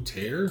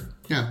 Butter?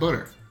 Yeah,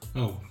 butter.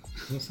 Oh,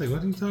 let's say,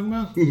 what are you talking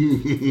about?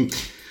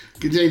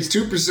 Contains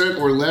 2%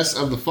 or less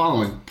of the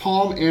following: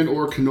 palm and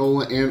or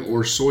canola and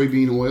or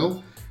soybean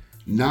oil,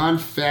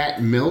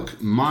 non-fat milk,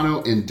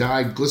 mono and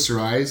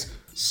diglycerides,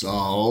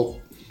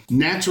 salt,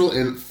 natural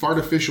and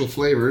artificial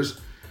flavors,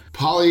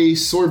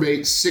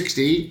 polysorbate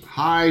 60,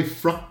 high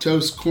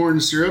fructose corn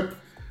syrup,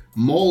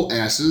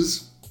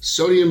 molasses,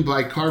 sodium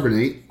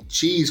bicarbonate,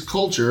 cheese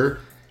culture,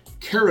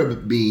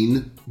 carob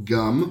bean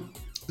gum,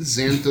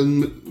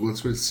 xanthan, well,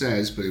 that's what it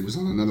says, but it was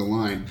on another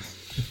line.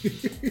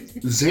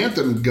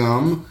 Xanthan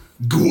gum,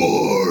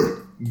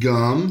 guar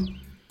gum,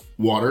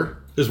 water.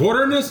 There's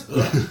water in this?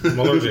 Ugh, I'm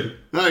allergic.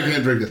 I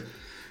can't drink this.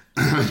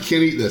 I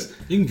can't eat this.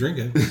 You can drink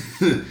it.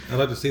 I'd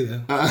like to see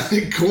that.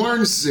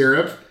 Corn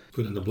syrup,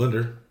 Put it in the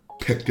blender.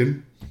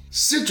 pectin,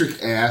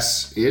 citric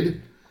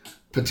acid,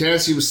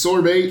 potassium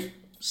sorbate,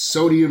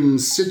 sodium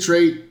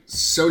citrate,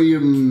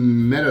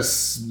 sodium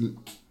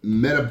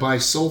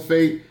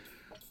metabisulfate,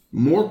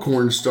 more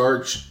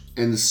cornstarch,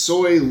 and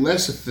soy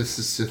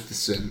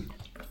lecithin.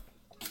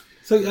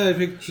 So I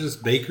picture this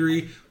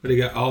bakery where they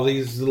got all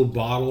these little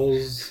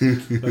bottles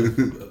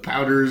of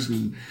Powders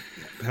and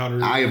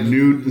powder. eye of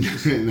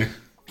Newt.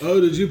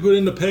 Oh, did you put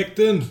in the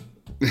pectin?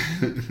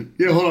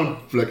 Yeah, hold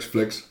on.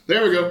 Flex.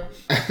 There we go.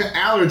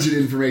 Allergen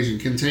information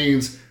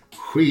contains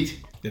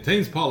wheat,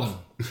 Contains pollen.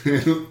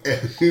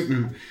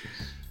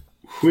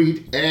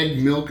 wheat,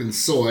 egg, milk, and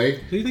soy.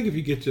 Do you think if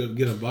you get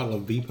a bottle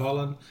of bee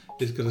pollen,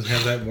 it's going to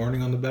have that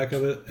warning on the back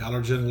of it?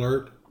 Allergen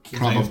alert.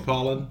 Contains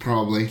pollen.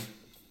 Probably.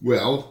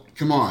 Well,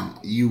 come on.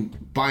 You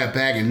buy a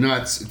bag of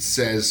nuts, it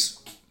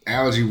says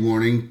allergy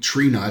warning,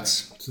 tree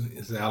nuts.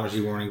 It's an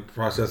allergy warning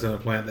processed in a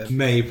plant that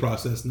may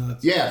process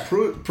nuts. Yeah,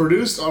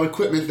 produced on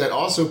equipment that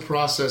also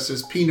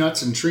processes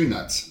peanuts and tree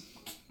nuts.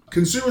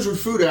 Consumers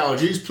with food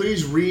allergies,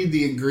 please read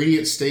the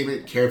ingredient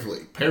statement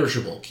carefully.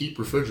 Perishable. Keep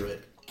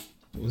refrigerated.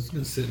 Well, it's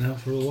been sitting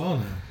out for a while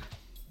now.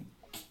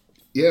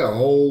 Yeah, a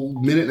whole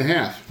minute and a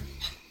half.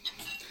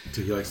 It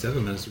took you like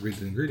 7 minutes to read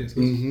the ingredients.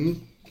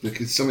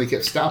 Because somebody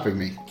kept stopping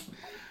me.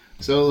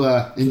 So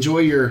enjoy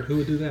your... Who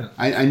would do that?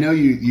 I know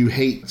you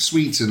hate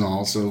sweets and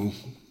all, so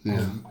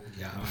yeah.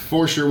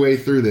 Force your way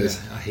through this.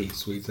 I hate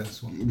sweets.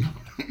 That's one.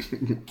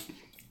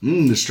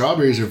 The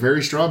strawberries are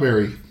very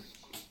strawberry.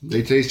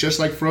 They taste just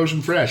like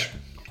frozen fresh.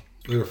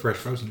 They were fresh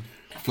frozen.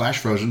 Flash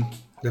frozen.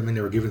 That mean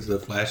they were given to the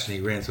Flash and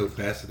he ran so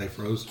fast that they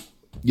froze.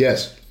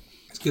 Yes.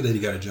 It's good that he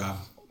got a job.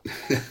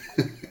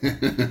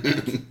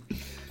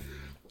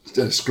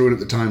 Instead of screwing up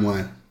the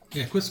timeline.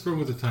 Yeah, quit screwing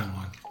with the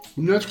timeline.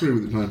 I'm not screwing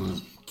with the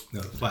timeline.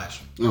 No, the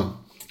Flash. Oh,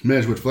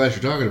 imagine what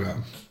Flash you're talking about.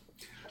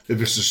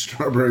 If it's a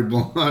strawberry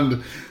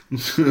blonde...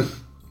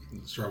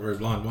 Strawberry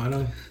blonde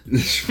wino.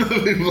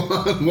 Strawberry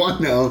blonde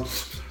wino.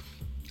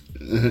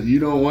 You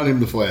don't want him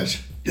to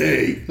Flash.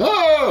 Hey!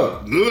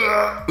 Oh!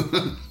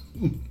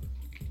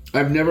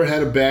 I've never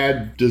had a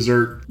bad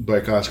dessert by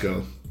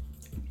Costco.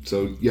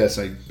 So, yes,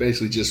 I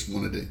basically just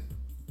wanted to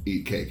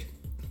eat cake.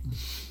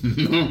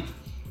 No,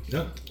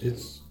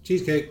 it's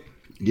cheesecake.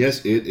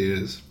 Yes, it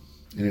is.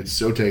 And it's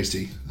so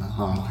tasty.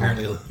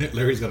 Apparently,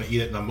 Larry's going to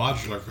eat it in a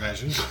modular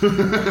fashion.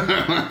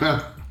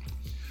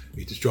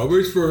 Eat the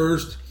strawberries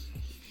first,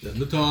 then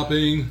the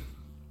topping.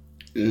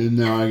 And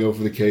now I go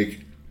for the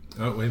cake.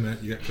 Oh, wait a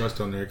minute. You got crust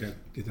on there. Got to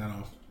get that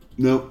off.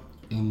 Nope.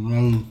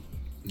 Nom,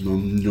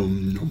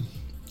 nom, nom.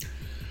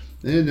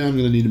 And now I'm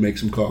going to need to make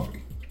some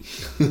coffee.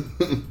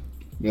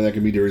 Well, that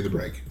can be during the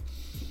break.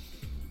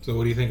 So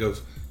what do you think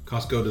of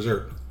Costco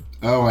dessert?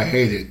 Oh, I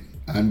hate it.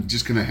 I'm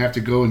just going to have to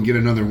go and get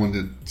another one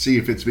to see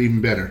if it's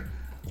even better.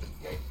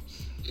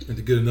 And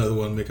to get another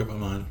one, make up my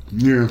mind.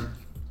 Yeah.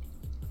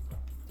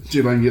 See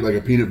if I can get like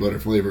a peanut butter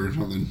flavor or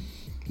something.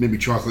 Maybe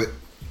chocolate.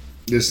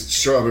 This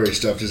strawberry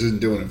stuff just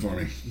isn't doing it for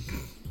me.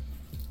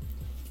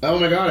 Oh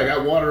my god, I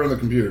got water on the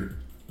computer.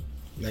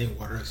 That ain't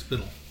water, that's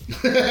spittle.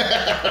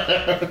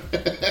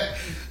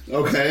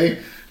 Okay.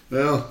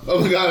 Well,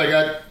 oh my god, I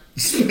got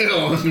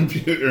spittle on the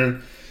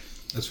computer.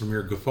 That's from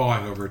your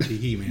guffawing over a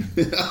Tee man.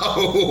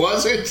 Oh,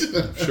 was it?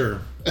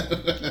 Sure.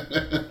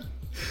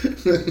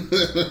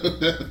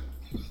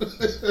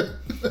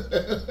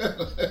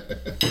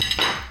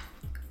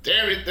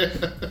 Damn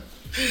it.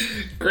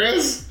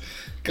 Chris,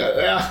 cut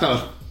it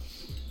out.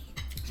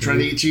 Trying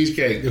to eat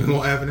cheesecake. We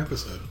won't have an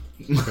episode.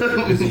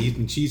 They're busy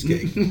eating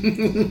cheesecake. My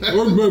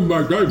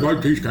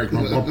cheesecake.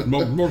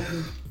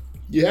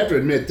 You have to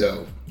admit,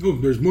 though, Oh,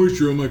 there's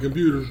moisture on my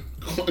computer.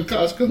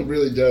 Costco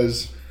really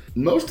does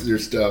most of their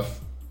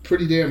stuff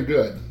pretty damn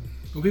good.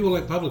 Well, people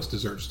like Publix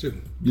desserts,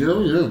 too.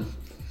 Yeah.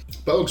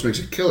 Publix makes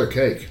a killer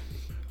cake.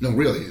 No,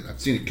 really, I've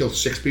seen it kill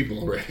 6 people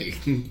already.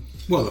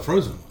 Well, the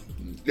frozen one.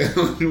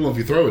 Well, if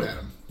you throw it at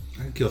them.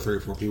 I could kill 3 or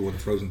 4 people with a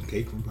frozen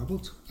cake from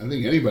Publix. I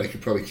think anybody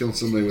could probably kill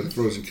somebody with a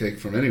frozen cake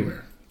from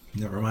anywhere.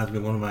 That reminds me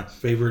of one of my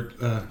favorite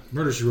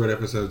Murder, She Wrote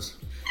episodes.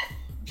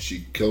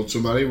 She killed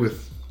somebody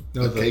with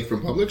No, a cake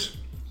from Publix?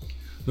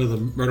 No, the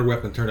murder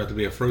weapon turned out to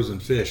be a frozen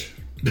fish.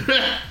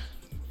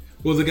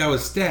 Well, the guy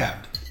was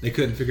stabbed. They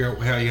couldn't figure out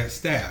how he got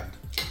stabbed.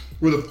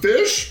 With a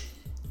fish?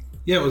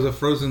 Yeah, it was a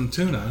frozen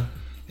tuna.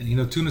 And you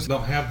know, tunas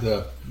don't have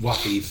the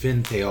wacky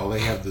fin tail. They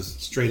have the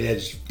straight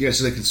edge. Yeah,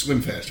 so they can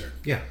swim faster.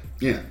 Yeah.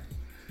 Yeah.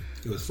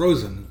 It was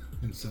frozen.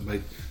 And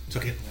somebody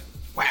took it and went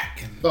whack.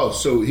 And Oh,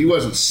 so he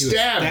wasn't he was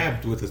stabbed.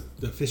 stabbed with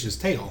the fish's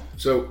tail.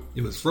 So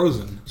It was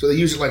frozen. they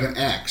use it like an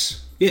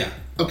axe. Yeah.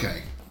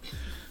 Okay.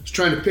 I was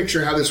trying to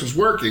picture how this was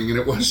working, and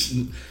it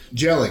wasn't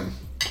gelling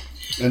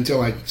until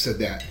I said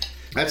that.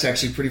 That's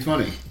actually pretty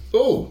funny.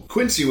 Oh,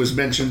 Quincy was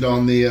mentioned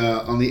on the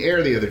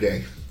air the other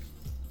day,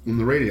 on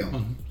the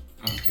radio,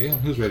 Okay, on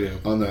whose radio?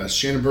 on the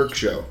Shannon Burke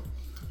show,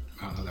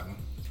 I don't know that one.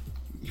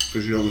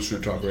 because you don't listen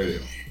to talk radio.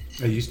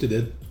 I used to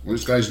did. Well,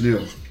 this guy's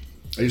new.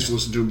 I used to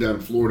listen to him down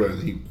in Florida,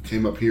 and he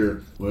came up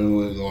here when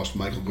we lost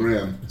Michael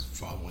Graham,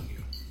 Following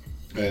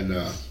you. and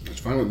it's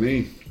fine with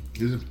me.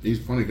 He's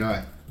a funny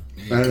guy.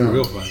 He's I don't know.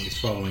 real fun. He's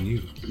following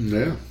you.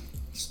 Yeah,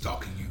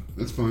 Stalking you.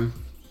 that's fine.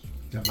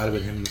 That might have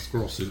been him in the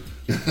squirrel suit.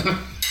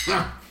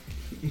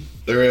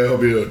 Larry, I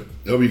hope you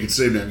can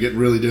save me. I'm getting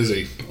really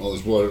dizzy. All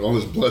this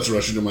blood's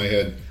rushing to my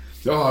head.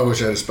 Oh, I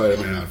wish I had a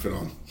Spider-Man outfit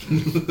on,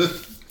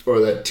 or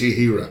that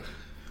T-Hera.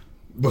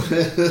 But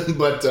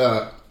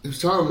he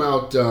was talking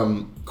about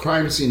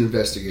crime scene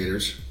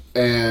investigators,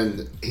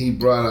 and he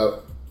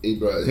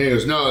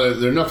goes, no,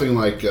 they're nothing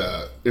like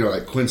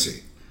like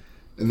Quincy.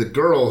 And the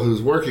girl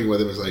who's working with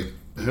him is like,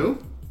 who?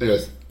 He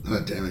goes, oh,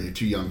 damn it, you're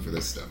too young for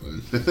this stuff.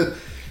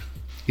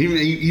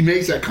 he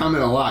makes that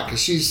comment a lot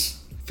because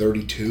she's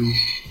 32,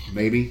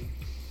 maybe.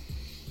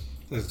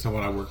 That's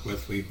someone I work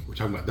with. We were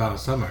talking about Donna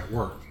Summer at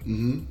work.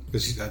 Mm-hmm.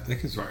 Because I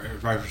think it's right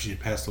after she had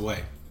passed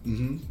away.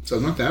 Mm-hmm. So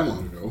not that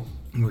long ago.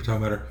 And we were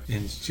talking about her,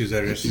 and she was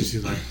at her,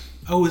 she's like,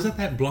 oh, is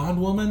that blonde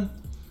woman?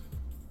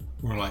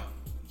 We're like,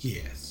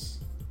 yes.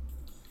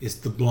 It's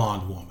the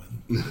blonde woman.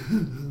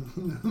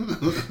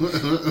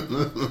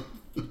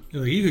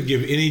 You could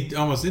give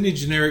almost any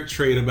generic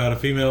trait about a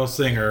female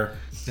singer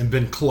and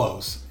been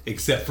close,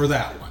 except for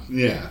that one.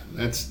 Yeah,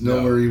 that's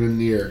nowhere even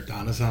near.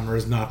 Donna Summer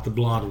is not the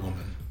blonde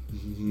woman.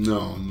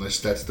 No, unless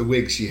that's the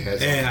wig she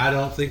has. And I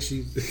don't think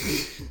she...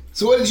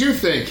 So what did you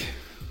think?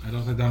 I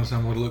don't think Donna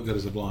Summer would look good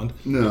as a blonde.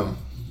 No.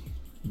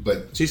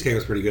 But Cheesecake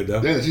was pretty good,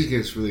 though. yeah, the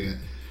cheesecake's really good.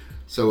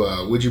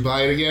 So would you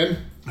buy it again?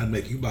 I'd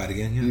make you buy it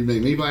again, You yeah.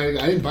 make me buy it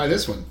again? I didn't buy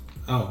this one.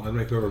 Oh, I'd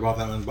make whoever bought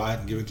that one buy it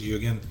and give it to you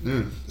again.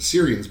 Yeah. The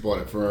Syrians bought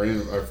it for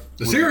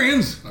The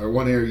Syrians! Our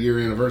 1 year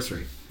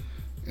anniversary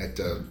at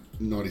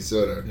Naughty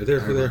Soda. They're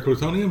there for their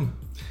plutonium.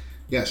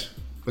 Yes,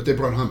 but they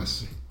brought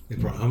hummus. They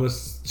brought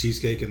hummus,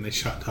 cheesecake, and they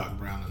shot Doc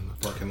Brown in the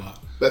parking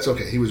lot. That's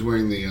okay. He was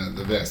wearing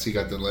the vest. He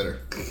got the letter.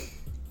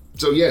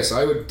 So yes,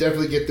 I would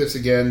definitely get this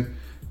again,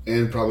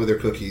 and probably their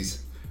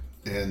cookies,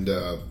 and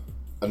a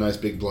nice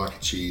big block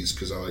of cheese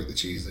because I like the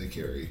cheese they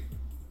carry.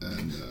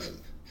 And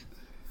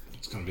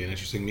It's going to be an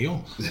interesting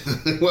meal.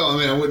 well, I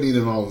mean, I wouldn't eat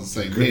them all in the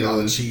same Put all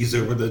meal. the cheese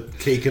over the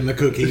cake and the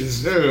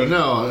cookies.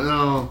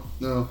 No.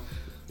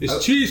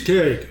 It's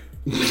cheesecake.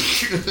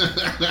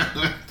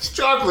 It's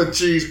chocolate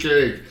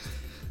cheesecake.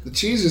 The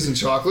cheese isn't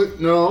chocolate.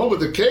 No, but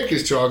the cake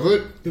is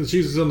chocolate. The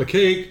cheese is on the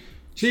cake.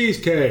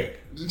 Cheesecake.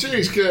 The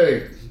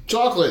cheesecake.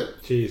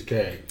 Chocolate.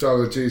 Cheesecake.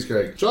 Chocolate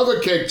cheesecake.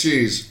 Chocolate cake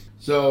cheese.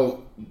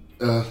 So,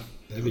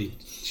 That'd be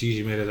cheese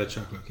you made out of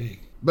chocolate cake.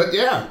 but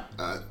yeah,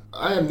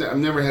 I've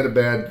never had a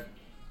bad,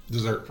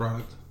 Dessert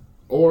product.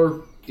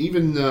 or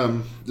even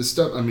the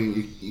stuff. I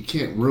mean, you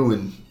can't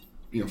ruin,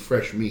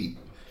 fresh meat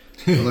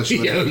unless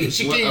you Yeah, yes,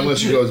 you can.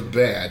 unless it goes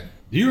bad.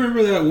 Do you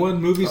remember that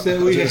one movie set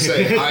I was we gonna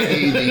say,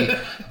 i.e.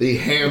 the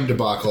ham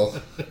debacle.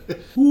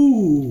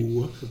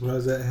 Ooh, I'm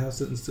surprised that house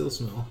didn't still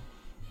smell.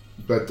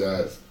 But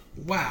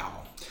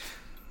Wow.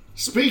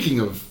 speaking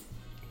of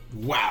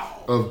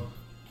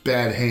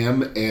bad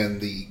ham and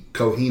the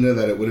cohina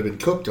that it would have been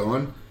cooked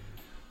on,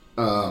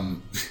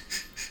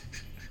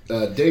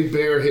 Dave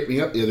Bear hit me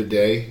up the other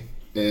day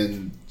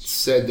and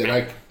said that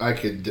I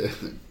could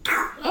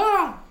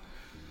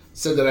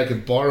said that I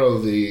could borrow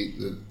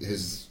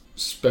his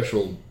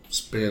special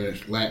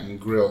Spanish Latin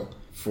grill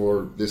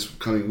for this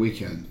coming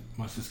weekend.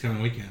 What's this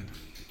coming weekend?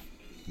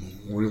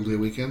 Memorial Day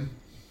weekend?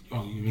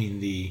 Oh, you mean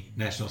the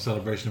national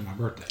celebration of my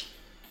birthday?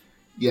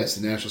 Yes,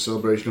 the national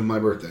celebration of my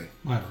birthday.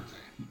 My birthday.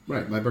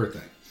 Right, my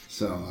birthday.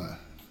 So,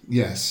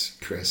 yes,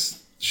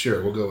 Chris.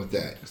 Sure, we'll go with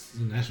that. It's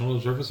the national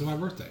observance of my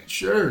birthday.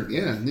 Sure,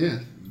 yeah.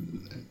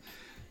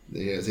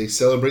 They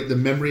celebrate the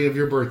memory of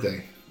your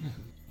birthday.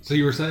 So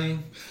you were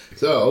saying?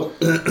 So,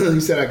 he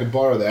said I could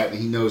borrow that, and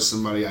he knows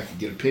somebody I could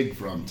get a pig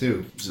from,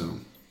 too. So,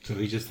 So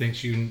he just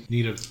thinks you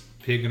need a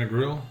pig and a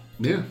grill?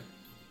 yeah.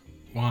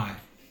 Why?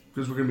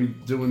 Because we're going to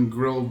be doing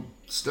grilled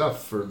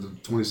stuff for the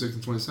 26th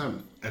and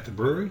 27th. At the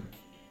brewery?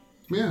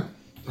 Yeah.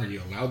 Are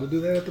you allowed to do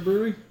that at the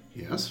brewery?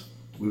 Yes.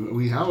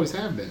 We always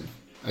have been.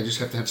 I just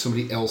have to have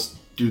somebody else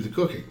do the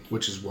cooking,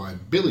 which is why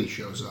Billy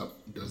shows up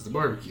and does the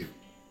barbecue.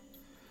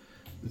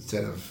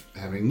 Instead of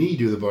having me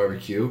do the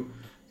barbecue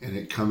and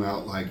it come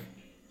out like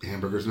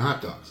hamburgers and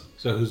hot dogs.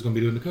 So who's going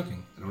to be doing the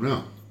cooking? I don't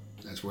know.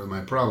 That's where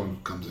my problem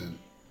comes in.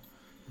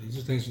 These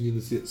are things you need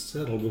to see it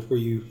settled before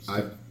you...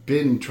 I've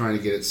been trying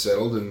to get it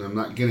settled, and I'm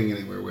not getting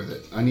anywhere with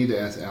it. I need to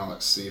ask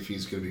Alex, see if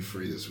he's going to be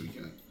free this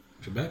weekend.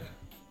 Quebec?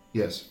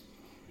 Yes.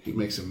 He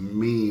makes a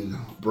mean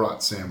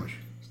brat sandwich.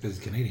 Because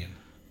he's Canadian.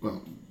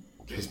 Well,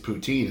 his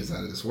poutine is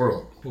out of this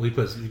world. Well, he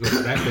puts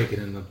back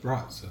bacon in the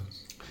brat, so...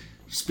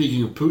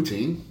 Speaking of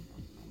poutine,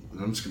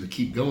 I'm just going to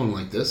keep going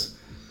like this.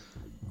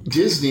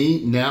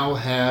 Disney now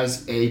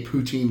has a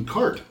poutine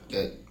cart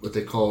at what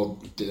they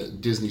call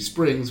Disney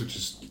Springs, which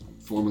is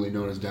formerly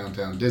known as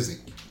Downtown Disney.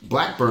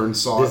 Blackburn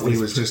saw it when he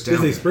was just down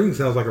Disney there. Springs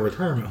sounds like a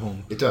retirement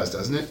home. It does,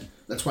 doesn't it?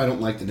 That's why I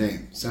don't like the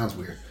name. Sounds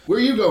weird. Where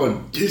are you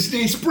going?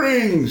 Disney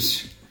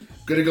Springs.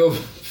 Gonna go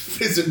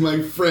visit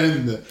my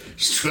friend, the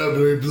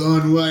strawberry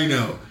blonde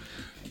wino.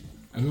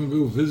 I'm going to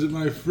go visit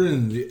my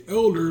friend, the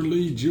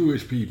elderly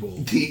Jewish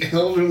people. The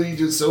elderly,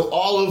 so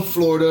all of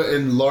Florida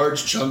and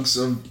large chunks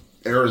of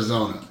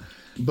Arizona.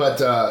 But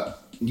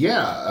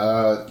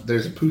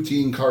there's a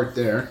poutine cart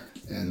there,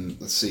 and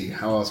let's see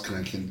how else can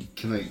I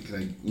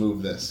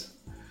move this.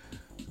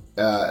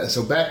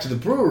 So back to the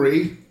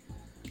brewery.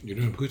 You're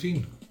doing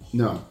poutine?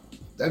 No,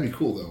 that'd be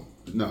cool though.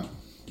 No,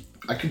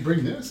 I could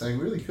bring this. I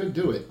really could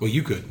do it. Well,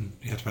 you could.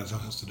 You have to find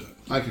someone else to do it.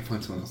 I could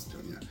find someone else to do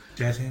it. Yeah.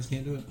 Jazz Hands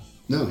can't do it.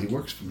 No, he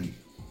works for me.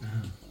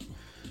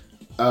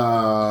 So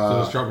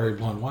the strawberry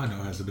blonde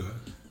wino has to do it.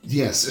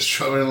 Yes, it's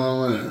strawberry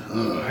blonde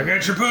wino. I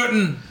got your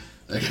pudding.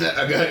 I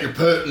got your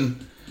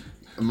Putin.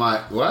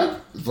 What?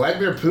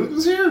 Vladimir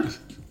Putin's here?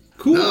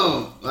 Cool.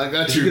 No, I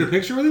got Did you get a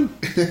picture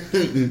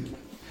with him?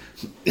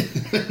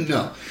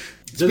 No.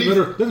 Doesn't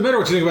matter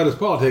what you think about his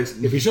politics.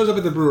 If he shows up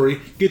at the brewery,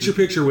 get your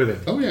picture with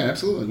him. Oh yeah,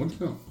 absolutely. Let's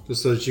go.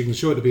 Just so that you can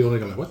show it to people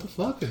and they go like, what the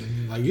fuck? And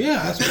you're like,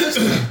 yeah, that's what I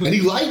said. And he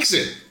likes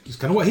it. It's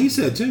kind of what he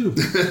said too.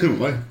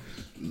 Why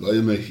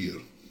am I here?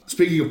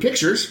 Speaking of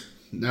pictures,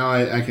 now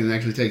I can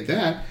actually take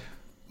that.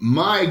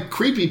 My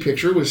creepy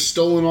picture was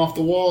stolen off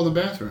the wall in the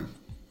bathroom.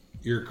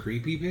 Your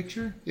creepy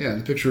picture? Yeah,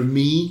 the picture of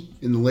me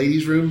in the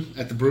ladies' room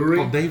at the brewery.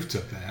 Well, Dave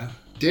took that.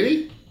 Did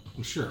he?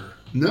 Well, sure.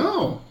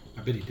 No.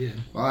 I bet he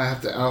did. Well,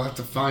 I'll have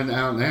to find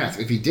out and ask.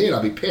 If he did,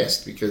 I'll be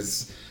pissed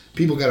because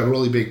people got a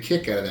really big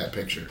kick out of that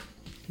picture.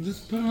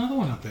 Just put another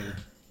one up there.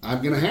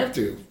 I'm gonna have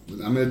to.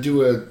 I'm gonna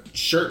do a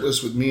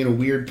shirtless with me in a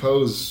weird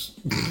pose.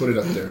 Put it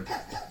up there.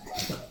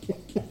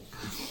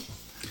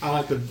 I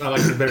like the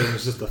better.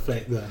 It's just the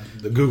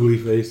googly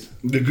face.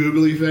 The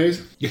googly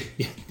face.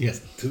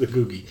 Yes, to the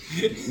googie.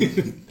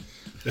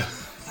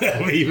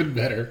 That'll be even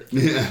better.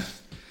 Yeah.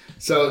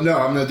 So no,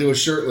 I'm gonna do a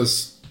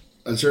shirtless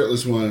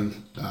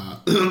one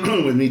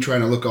with me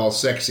trying to look all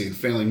sexy and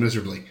failing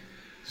miserably.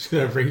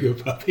 Should I bring you a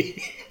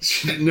puppy?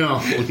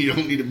 No, you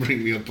don't need to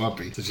bring me a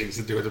puppy. So she can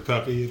sit there with a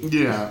puppy.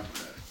 Yeah,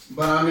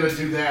 but I'm gonna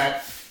do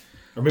that.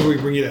 Or maybe we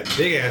can bring you that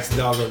big ass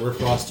dog that we're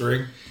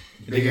fostering.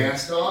 Big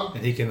ass dog.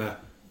 And he can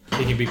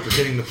be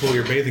pretending to pull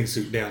your bathing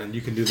suit down, and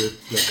you can do the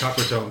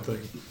copper tone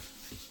thing.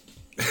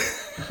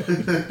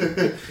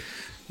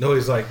 No,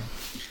 he's like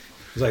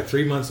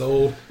 3 months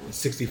old and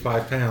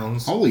 65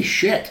 pounds. Holy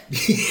shit!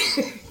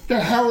 The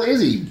hell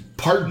is he?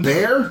 Part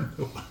bear?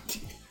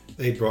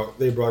 They brought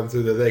him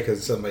through the day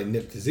because somebody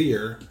nipped his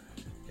ear,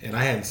 and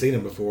I hadn't seen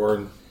him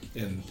before,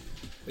 and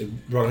they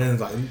brought him in and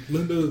was like,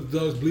 Linda, the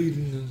dog's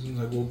bleeding. And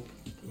I was like, well,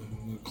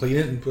 clean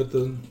it and put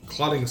the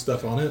clotting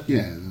stuff on it.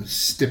 Yeah,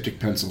 styptic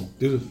pencil.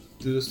 Do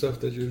the stuff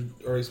that you're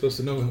already supposed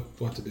to know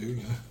what to do. You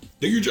know?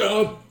 Do your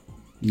job.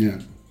 Yeah.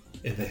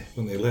 And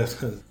when they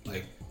left,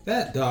 like,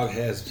 that dog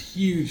has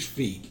huge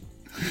feet.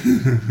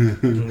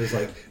 And it's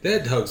like,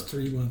 that dog's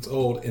 3 months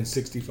old and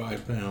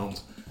 65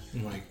 pounds.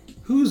 I'm like,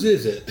 whose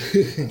is it?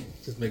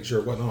 Just make sure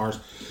it wasn't ours.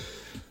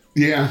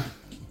 Yeah,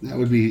 that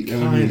would be.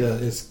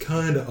 It's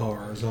kind of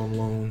ours on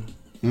loan.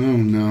 Oh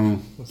no.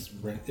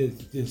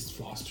 It's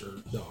foster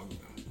dog.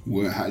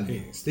 Well,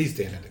 He's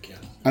staying at the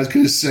kennel. I was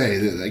going to say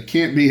that I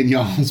can't be in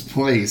y'all's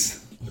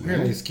place.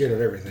 Apparently he's scared of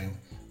everything,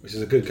 which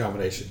is a good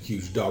combination.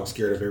 Huge dog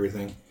scared of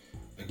everything.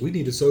 Like, we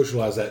need to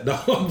socialize that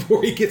dog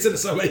before he gets into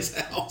somebody's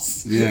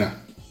house. Yeah.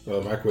 Well,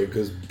 the microwave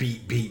goes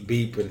beep, beep,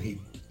 beep, and he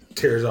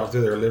tears off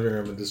through their living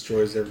room and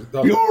destroys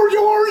everything. Your.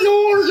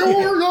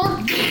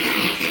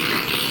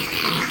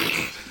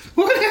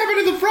 What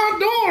happened to the front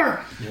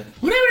door? Yeah.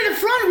 What happened to the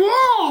front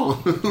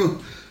wall?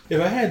 If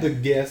I had to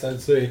guess,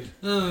 I'd say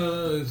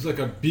it's like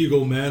a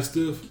Beagle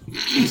Mastiff.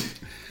 He's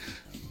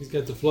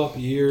got the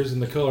floppy ears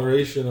and the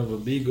coloration of a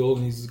beagle,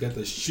 and he's got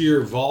the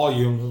sheer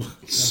volume of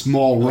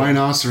Small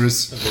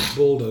rhinoceros. a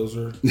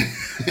bulldozer.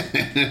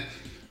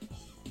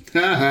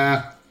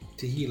 Haha.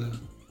 Tehila.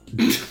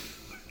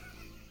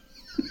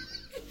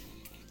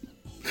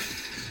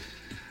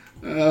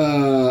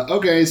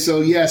 Okay,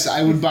 so yes,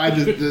 I would buy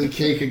the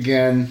cake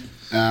again,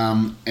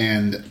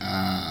 and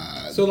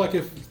So like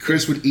if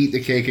Chris would eat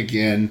the cake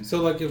again.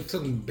 if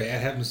something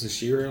bad happens to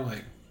She-Ra,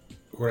 like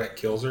where that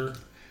kills her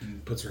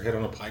and puts her head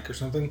on a pike or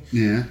something,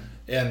 Yeah.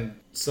 and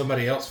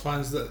somebody else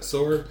finds that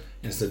sword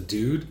and it's a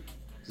dude,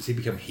 does he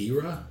become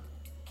Hera?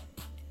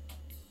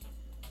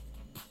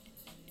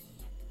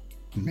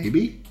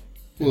 Maybe.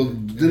 Well,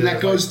 then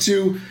that goes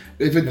to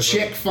if a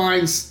chick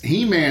finds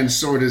He-Man's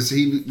sword, is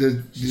he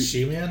the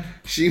She-Man?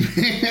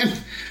 She-Man?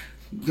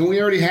 Don't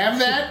we already have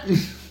that?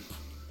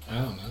 I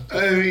don't know.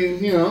 I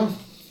mean, you know,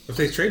 If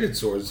they traded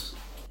swords,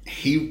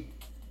 Hera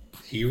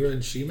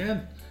and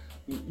She-Man?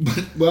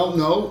 well,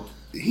 no,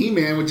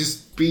 He-Man would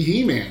just be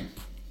He-Man.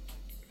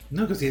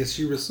 No, because he has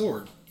She-Ra's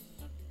sword.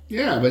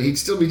 Yeah, but he'd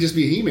still just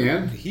be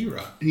He-Man.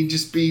 Hera. He'd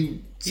just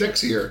be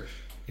sexier.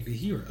 It'd be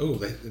Hera. Oh,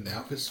 the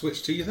outfit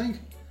switched too, you think?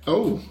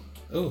 Oh,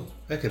 Oh,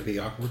 that could be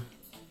awkward.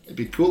 it'd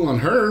be cool on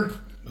her.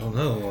 Oh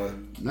no,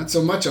 Not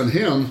so much on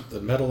him. the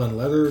metal and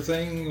leather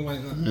thing.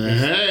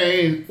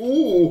 Hey,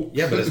 ooh.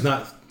 Yeah, but it's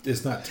not.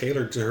 It's not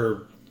tailored to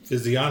her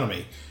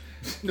physiognomy.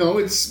 No,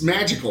 it's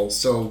magical,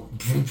 so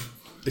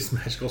It's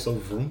magical, so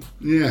vroom.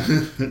 yeah.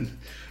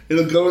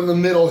 It'll go in the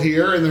middle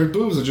here, and their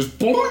boobs will just.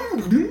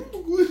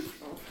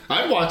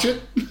 I'd watch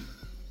it,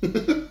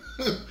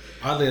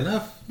 Oddly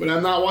enough, but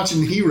I'm not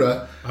watching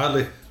Hera.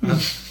 oddly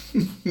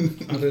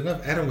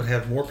enough, Adam would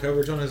have more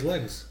coverage on his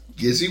legs.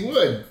 Yes, he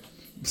would.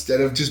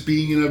 Instead of just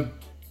being in a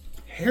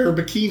hair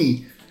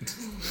bikini.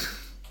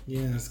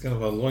 Yeah, it's kind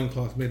of a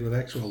loincloth made with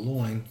actual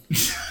loin.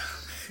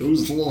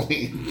 Who's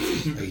loin?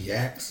 A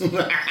yak's.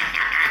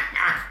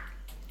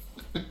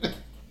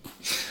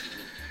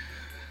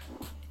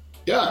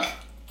 Yuck.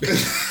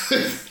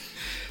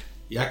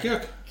 Yak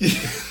yuck.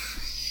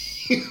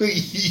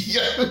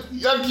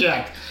 Yuck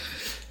yuck.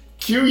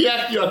 Cue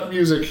yak yuck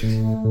music.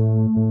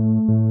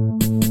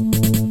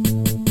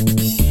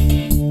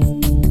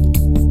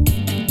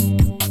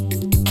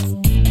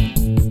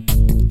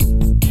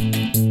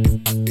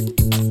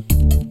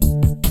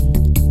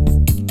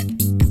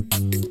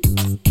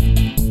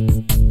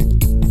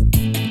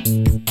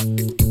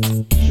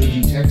 Should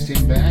you text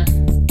him back?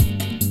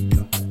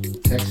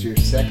 Text your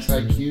sex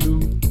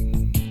IQ?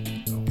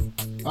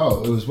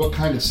 Oh, it was what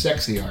kind of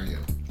sexy are you?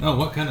 Oh,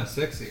 what kind of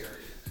sexy are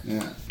you?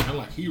 Yeah. I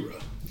like Hera.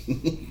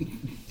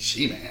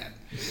 She-Man.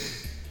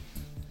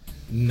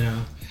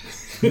 No.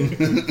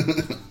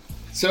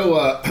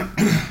 So,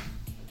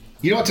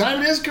 you know what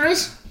time it is,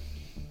 Chris?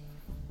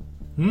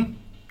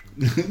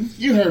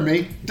 You heard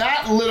me.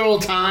 That little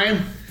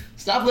time.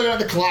 Stop looking at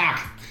the clock.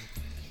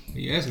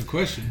 You asked a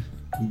question.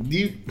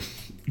 Do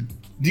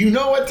you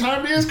know what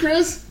time it is,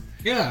 Chris?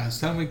 Yeah, it's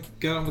time we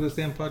got on with this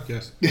damn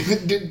podcast.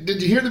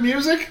 Did you hear the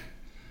music?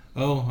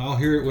 Oh, I'll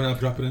hear it when I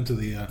drop it into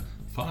the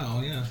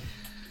file, yeah.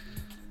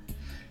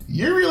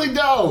 You're really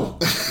dull.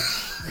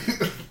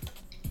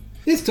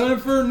 It's time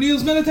for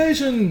Neil's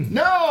meditation!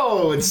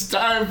 No, it's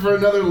time for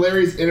another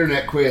Larry's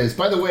Internet quiz.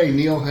 By the way,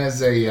 Neil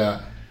has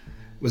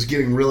was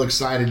getting real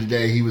excited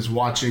today. He was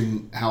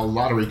watching how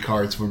lottery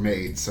cards were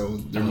made, so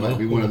there might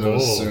be one of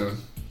those soon.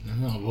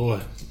 Oh,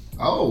 boy.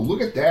 Oh,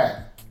 look at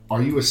that.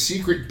 Are you a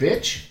secret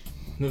bitch?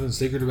 Nothing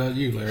secret about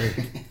you, Larry.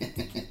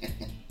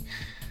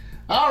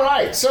 All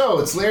right, so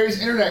it's Larry's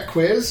Internet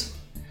quiz,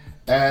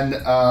 and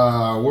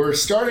we're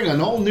starting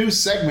an all new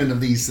segment of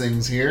these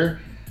things here.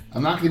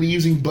 I'm not going to be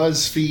using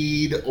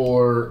BuzzFeed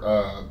or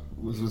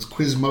was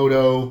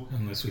Quizmodo,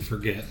 Unless we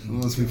forget.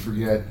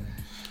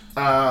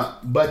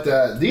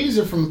 but these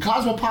are from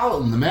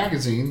Cosmopolitan, the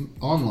magazine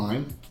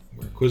online,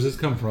 Where quizzes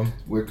come from.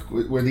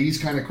 where these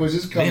kind of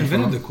quizzes come They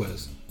invented from. the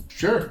quiz.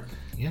 Sure.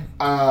 Yeah.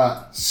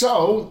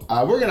 So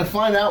we're going to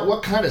find out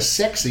what kind of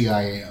sexy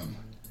I am.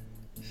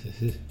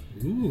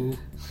 Ooh.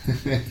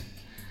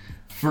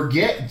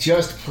 Forget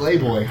just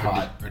Playboy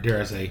hot. Or dare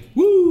I say,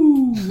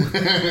 woo!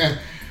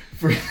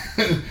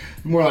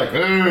 More like,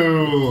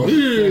 ooh.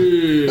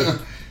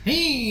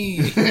 Hey!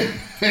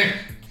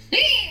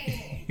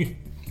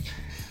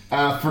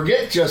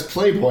 Forget just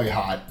Playboy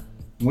hot.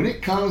 When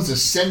it comes to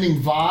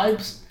sending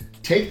vibes,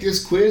 take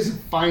this quiz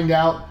and find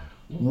out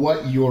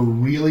what you're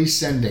really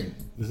sending.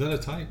 Is that a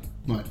type?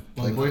 What?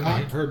 Playboy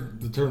I hot?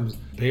 heard the terms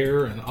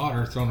bear and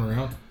otter thrown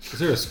around. Is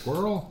there a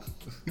squirrel?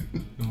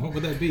 What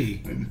would that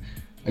be?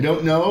 I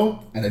don't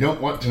know, and I don't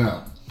want to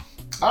know.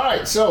 All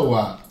right,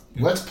 so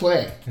let's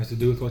play. Has to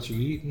do with what you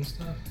eat and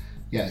stuff?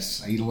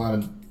 Yes, I eat a lot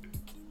of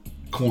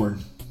corn.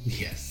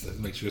 Yes, that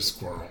makes you a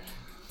squirrel.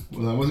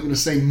 Well, I wasn't going to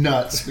say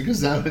nuts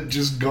because that would have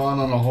just gone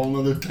on a whole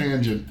other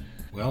tangent.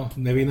 Well,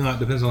 maybe not.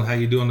 Depends on how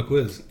you do on the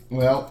quiz.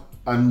 Well,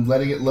 I'm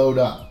letting it load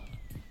up.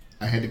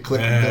 I had to click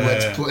the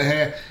let's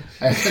play.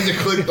 I had to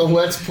click the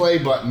let's play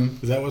button.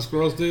 Is that what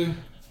squirrels do?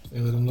 They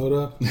let them load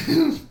up?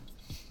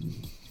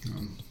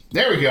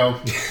 There we go.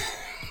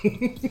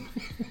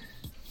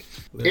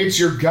 It's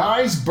your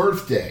guy's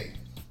birthday.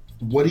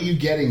 What are you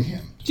getting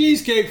him?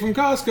 Cheesecake from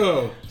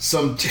Costco.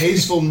 Some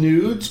tasteful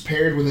nudes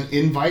paired with an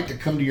invite to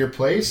come to your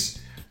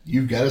place.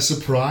 You got a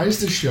surprise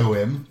to show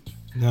him.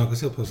 No,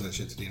 because he'll post that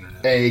shit to the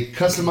internet. A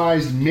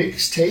customized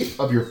mixtape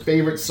of your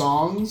favorite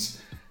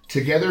songs,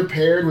 together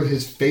paired with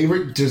his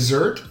favorite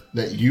dessert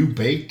that you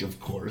baked, of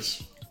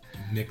course.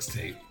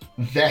 Mixtape.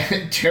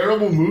 That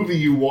terrible movie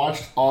you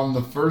watched on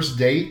the first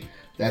date,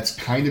 that's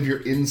kind of your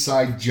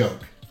inside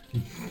joke.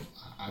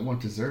 I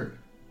want dessert.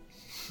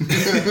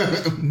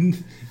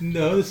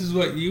 No, this is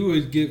what you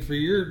would get for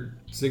your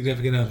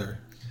significant other.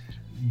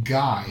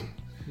 Guy.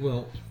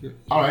 Well,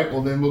 All right,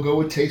 well then we'll go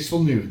with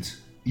tasteful nudes.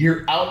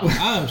 You're out with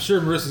I'm sure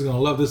Marissa's going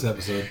to love this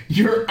episode.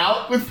 you're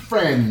out with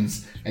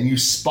friends and you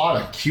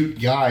spot a cute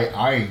guy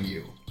eyeing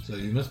you. So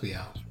you must be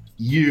out.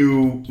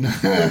 You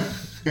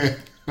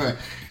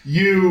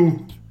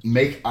you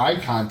make eye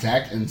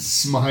contact and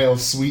smile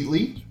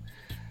sweetly.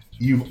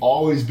 You've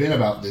always been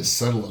about this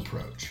subtle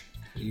approach.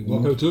 You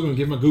walk up to him and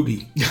give him a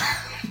googie.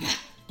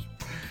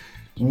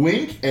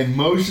 Wink and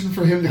motion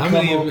for him to How come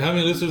many over.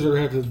 listeners are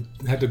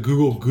have to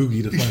Google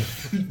googie to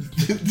find?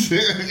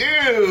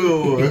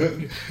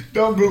 Ew!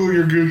 Don't Google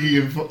your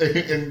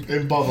Googie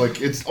in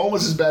public. It's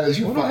almost as bad as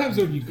you What find. happens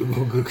when you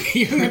Google googie?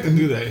 You don't have to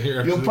do that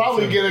here. You'll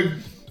probably get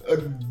a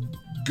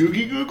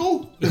Googie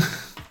Google.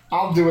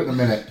 I'll do it in a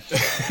minute.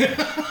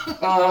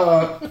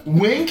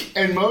 Wink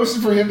and motion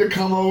for him to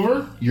come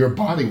over. Your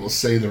body will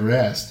say the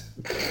rest.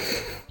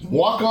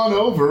 Walk on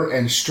over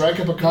and strike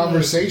up a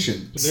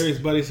conversation. There his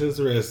buddy says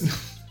the rest.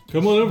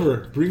 Come on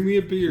over. Bring me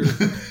a beer.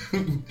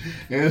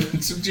 And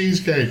some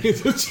cheesecake.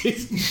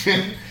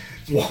 Jeez.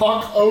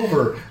 Walk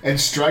over and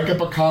strike up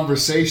a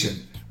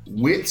conversation.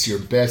 Wit's your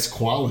best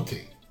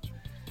quality.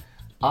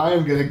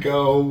 I'm going to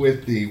go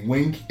with the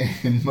wink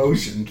and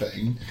motion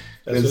thing.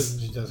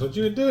 That's what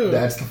you would do.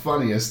 That's the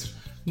funniest.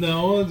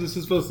 No, this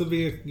is supposed to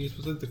be you're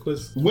supposed to have the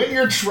quiz. When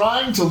you're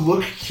trying to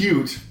look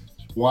cute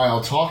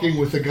while talking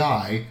with a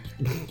guy,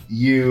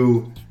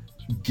 you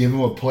give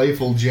him a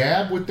playful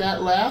jab with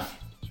that laugh,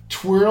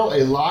 twirl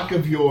a lock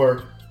of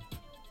your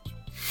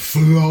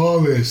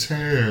flawless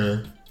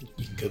hair.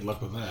 Good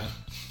luck with that.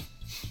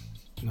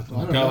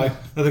 Nothing a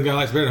guy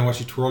likes better than watch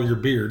you twirl your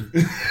beard.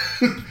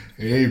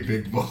 Hey,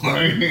 big boy.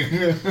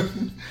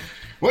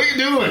 What are you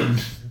doing?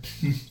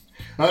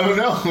 I don't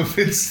know if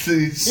it's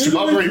the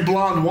strawberry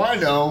blonde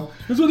wino.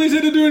 That's what they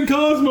said to do in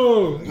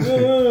Cosmo.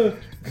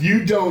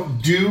 You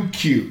don't do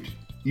cute.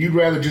 You'd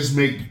rather just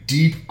make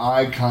deep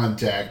eye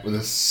contact with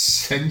a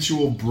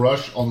sensual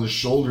brush on the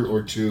shoulder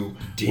or two,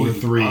 or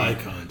Deep 3, eye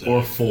contact.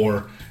 or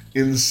 4.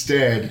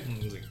 Instead,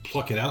 Like,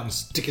 pluck it out and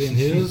stick it in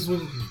his with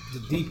the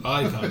deep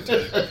eye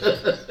contact.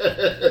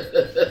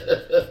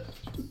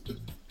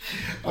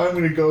 I'm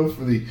going to go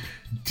for the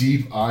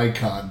deep eye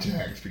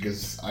contact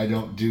because I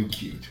don't do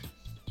cute.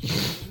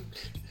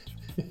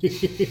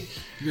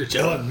 You're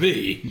telling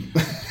me.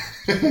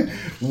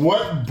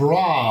 What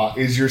bra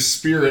is your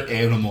spirit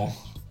animal?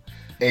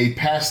 A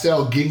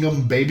pastel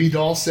gingham baby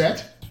doll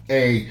set?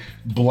 A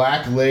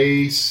black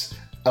lace,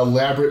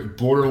 elaborate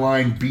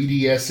borderline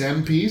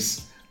BDSM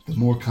piece? The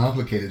more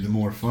complicated, the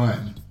more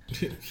fun.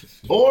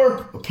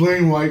 Or a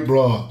plain white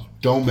bra.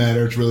 Don't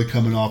matter, it's really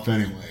coming off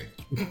anyway.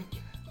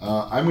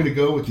 I'm going to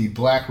go with the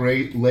black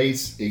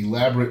lace,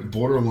 elaborate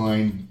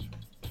borderline,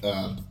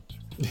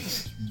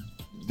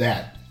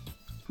 that.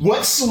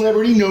 What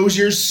celebrity knows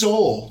your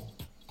soul?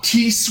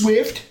 T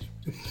Swift?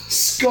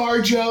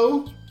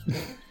 Scarjo?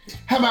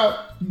 How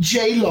about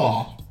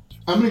J-Law?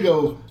 I'm going to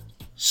go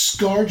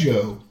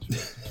Scarjo.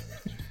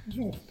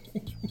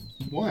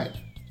 What?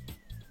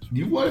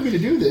 You wanted me to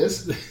do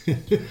this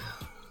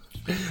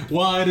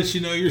Why does she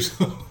know your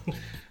soul?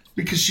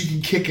 because she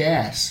can kick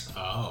ass.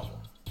 Oh.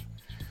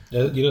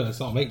 You know, that's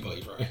not make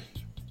believe, right?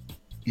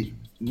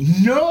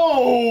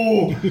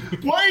 No!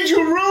 Why did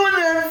you ruin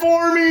that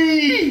for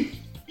me?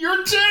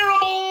 You're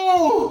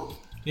terrible!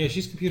 Yeah,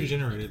 she's computer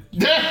generated.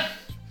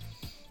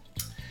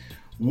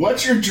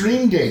 What's your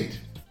dream date?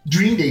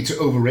 Dream dates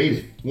are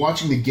overrated.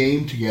 Watching the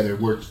game together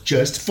works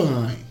just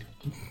fine.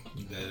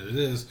 That it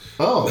is.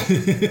 Oh,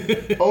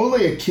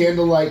 only a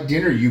candlelight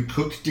dinner you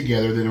cooked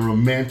together than a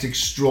romantic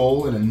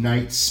stroll and a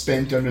night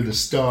spent under the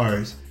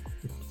stars,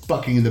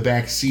 fucking in the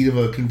back seat of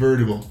a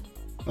convertible.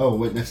 Oh,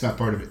 wait, that's not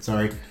part of it,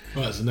 sorry.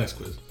 Oh, that's the next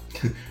quiz.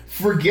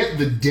 Forget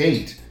the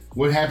date.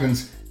 What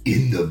happens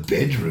in the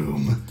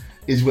bedroom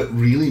is what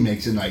really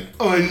makes a night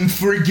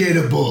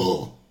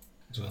unforgettable.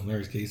 So in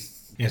Larry's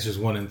case, answers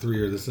 1 and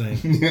 3 are the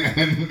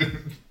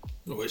same.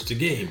 What's the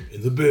game?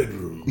 In the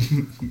bedroom.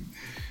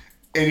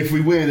 And if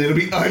we win, it'll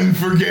be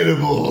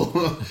unforgettable.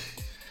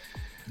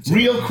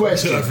 Real Until I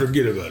question.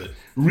 forget about it.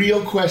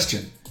 Real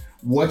question.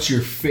 What's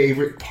your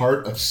favorite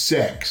part of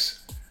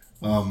sex?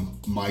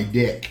 My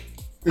dick.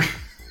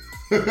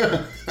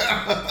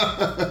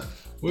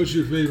 What's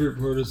your favorite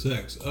part of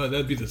sex?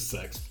 That'd be the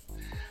sex.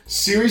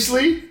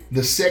 Seriously?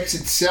 The sex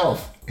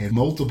itself and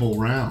multiple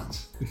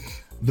rounds.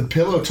 The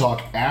pillow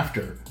talk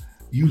after.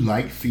 You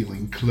like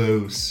feeling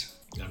close.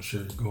 I'm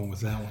sure you're going with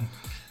that one.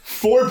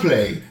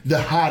 Foreplay.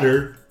 The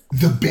hotter,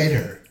 the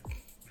better.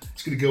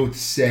 Just gonna go with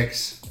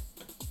sex.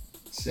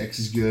 Sex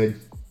is good.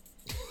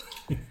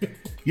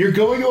 You're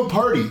going to a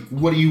party.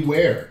 What do you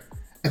wear?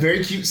 A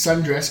very cute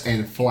sundress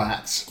and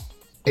flats.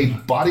 A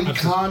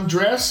bodycon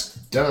dress,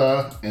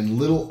 duh, and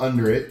little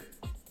under it.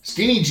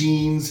 Skinny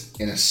jeans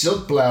and a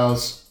silk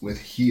blouse with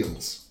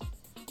heels.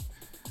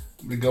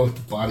 I'm gonna go with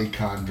the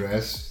bodycon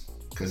dress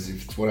because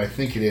if it's what I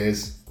think it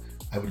is,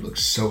 I would look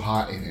so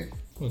hot in it.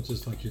 Well, it's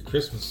just like your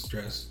Christmas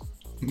dress.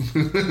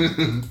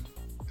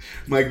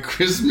 My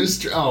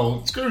Christmas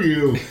oh, screw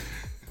you.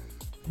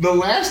 The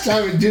last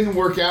time it didn't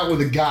work out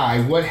with a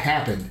guy, what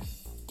happened?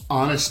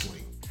 Honestly.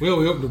 Well,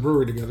 we opened a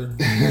brewery together.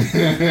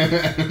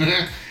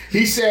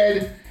 He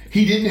said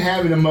he didn't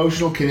have an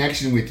emotional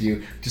connection with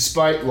you,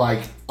 despite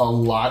like a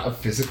lot of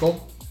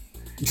physical.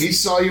 He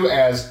saw you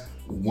as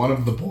one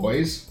of the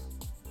boys.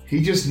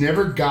 He just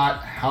never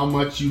got how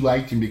much you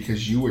liked him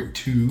because you were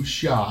too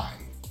shy.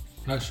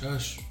 Hush,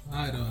 hush.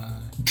 I don't.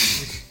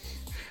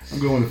 I'm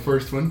going with the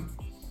first one.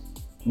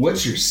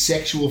 What's your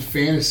sexual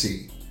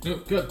fantasy?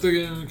 Nope, cut. Too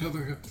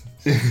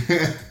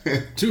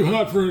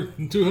hot for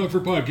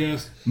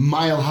podcast.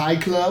 Mile High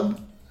Club?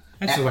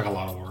 That sounds like a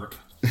lot of work.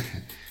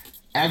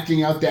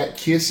 Acting out that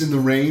kiss in the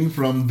rain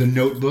from The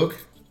Notebook,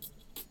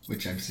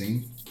 which I've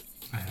seen.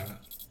 I haven't.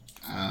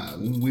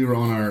 We were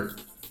on our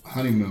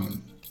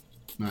honeymoon,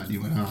 not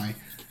you and I.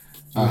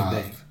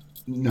 Dave.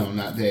 No,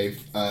 not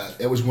Dave.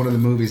 It was one of the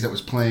movies that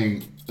was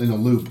playing in a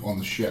loop on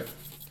the ship.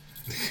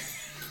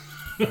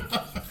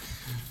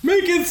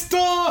 Make it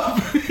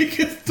stop! Make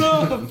it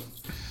stop!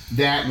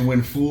 That and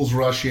When Fools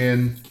Rush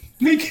In.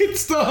 Make it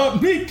stop!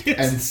 Make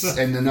it stop!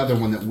 And another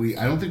one that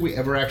I don't think we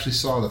ever actually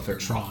saw the third.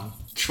 Tron.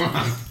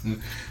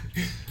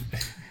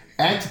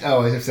 As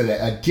I said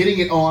that. Getting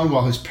it on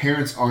while his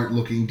parents aren't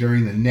looking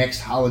during the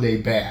next holiday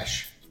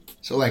bash.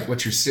 So like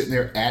what you're sitting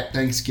there at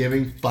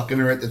Thanksgiving, fucking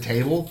her at the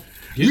table.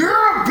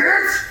 Yeah,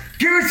 bitch!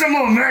 Give me some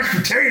more mashed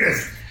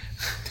potatoes!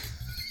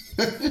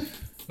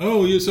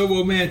 Oh, you're so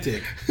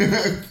romantic.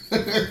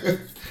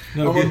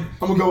 No, I'm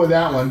gonna go with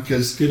that one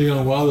because getting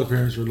on while the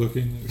parents were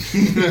looking.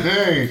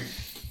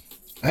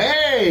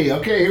 hey,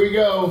 okay, here we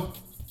go.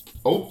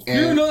 Oh, and,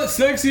 you're not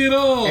sexy at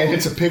all. And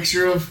it's a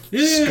picture of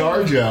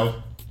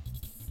ScarJo.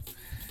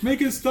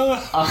 Make it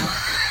stop.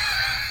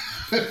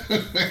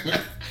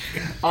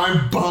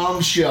 I'm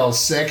bombshell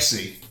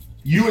sexy.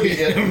 You are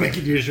I'm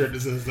making you a shirt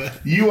that says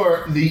that. You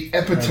are the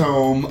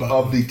epitome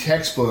of the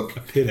textbook.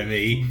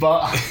 Epitome.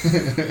 Va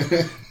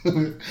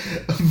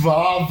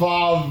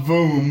va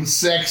voom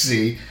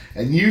sexy,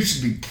 and you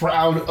should be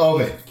proud of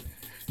it.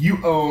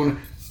 You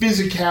own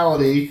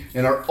physicality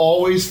and are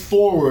always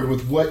forward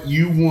with what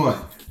you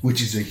want,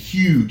 which is a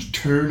huge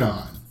turn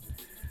on.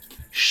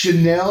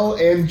 Chanel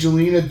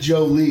Angelina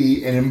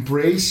Jolie and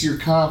embrace your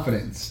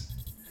confidence.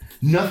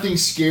 Nothing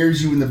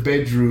scares you in the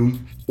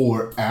bedroom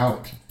or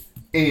out.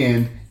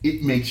 And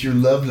it makes your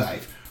love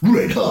life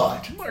red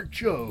hot. Mark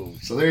Joe.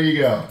 So there you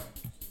go.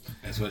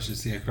 That's what you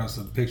see across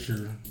the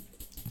picture.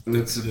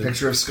 It's a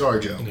picture of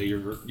ScarJo. You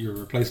know, your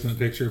replacement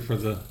picture for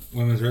the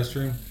women's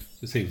restroom.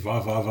 Just say va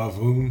va va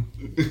voom.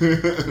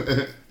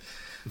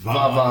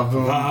 Va va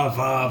voom. Va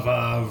va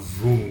va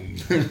voom.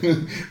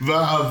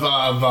 Va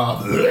va va.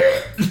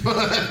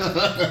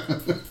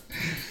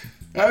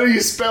 How do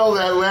you spell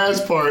that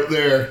last part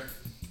there?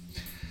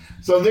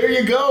 So there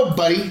you go,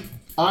 buddy.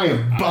 I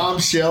am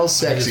bombshell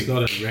sexy. I just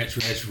got a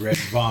retch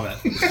vomit.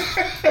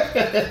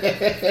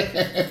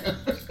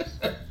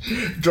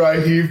 Dry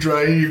heave,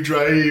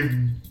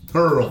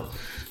 hurl.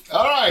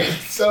 All right,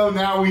 so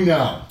now we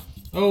know.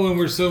 Oh, and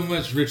we're so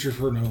much richer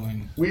for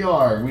knowing. We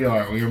are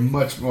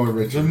much more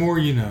richer. The more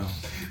you know.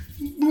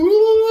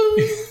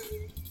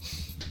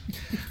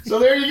 So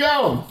there you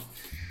go.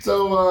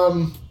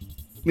 So,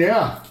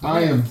 yeah,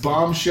 I am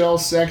bombshell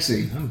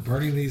sexy. I'm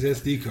burning these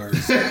SD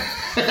cards.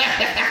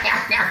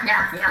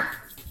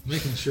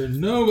 Making sure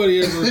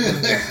nobody ever...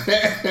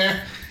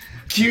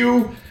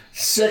 Cue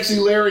Sexy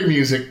Larry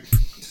music.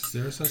 Is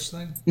there such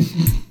thing?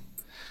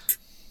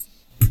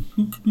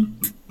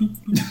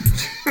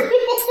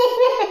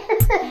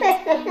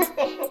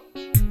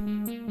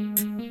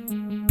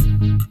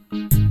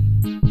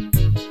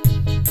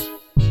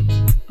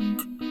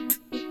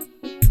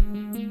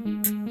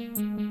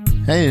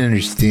 I didn't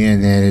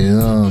understand that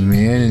at all,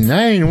 man. And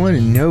I didn't want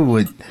to know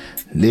what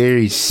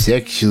Larry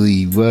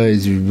sexually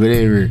was or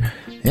whatever.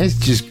 That's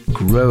just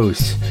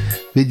gross.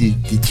 But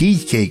the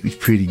cheesecake was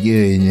pretty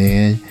good,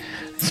 man.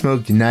 I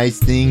smoked a nice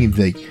thing of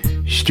like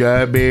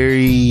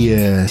strawberry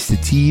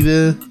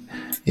sativa.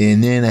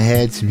 And then I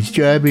had some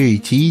strawberry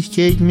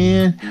cheesecake,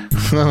 man.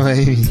 Oh,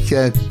 it was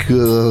so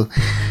cool.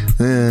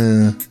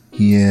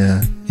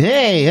 Yeah.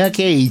 Hey,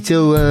 okay,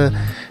 so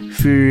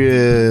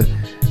for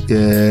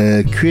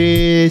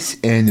Chris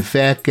and the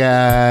fat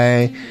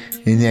guy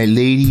and that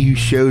lady who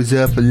shows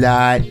up a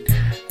lot.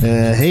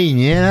 Hey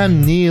man,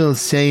 I'm Neil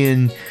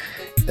saying,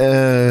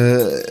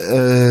 yeah,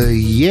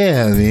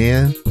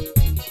 man.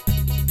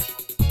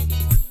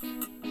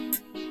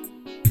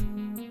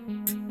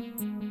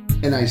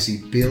 And I see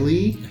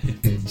Billy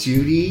and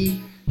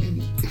Judy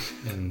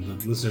and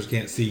the listeners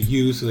can't see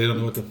you, so they don't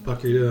know what the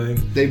fuck you're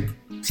doing.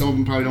 Some of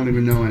them probably don't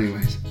even know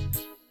anyways.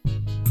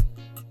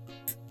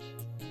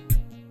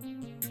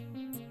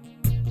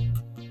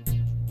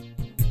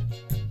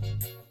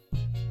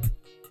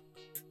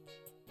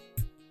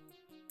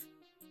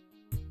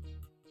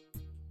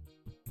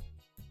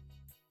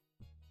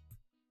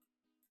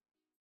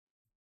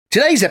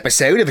 Today's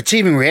episode of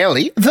Achieving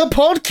Reality, the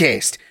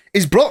podcast,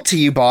 is brought to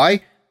you by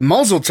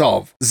Mazel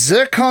Tov,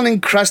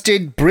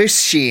 zircon-encrusted bris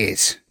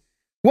shears.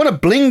 Want a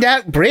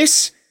blinged-out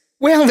bris?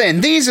 Well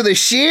then, these are the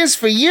shears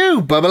for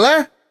you,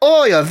 bubbler.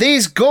 Oh, are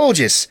these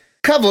gorgeous,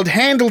 covered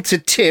handle to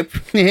tip,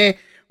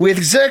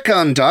 With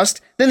zircon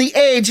dust, then the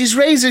edge is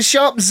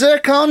razor-sharp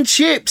zircon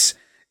chips.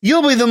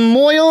 You'll be the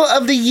moil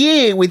of the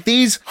year with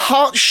these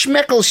hot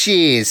schmeckle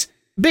shears.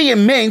 Be a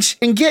mensch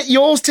and get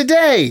yours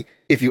today.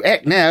 If you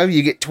act now,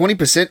 you get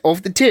 20%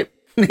 off the tip.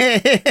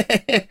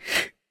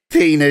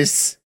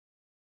 Penis.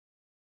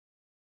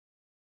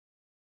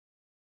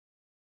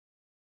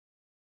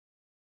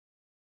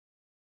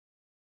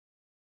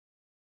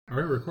 Are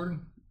we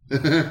recording?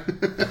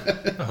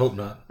 I hope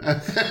not.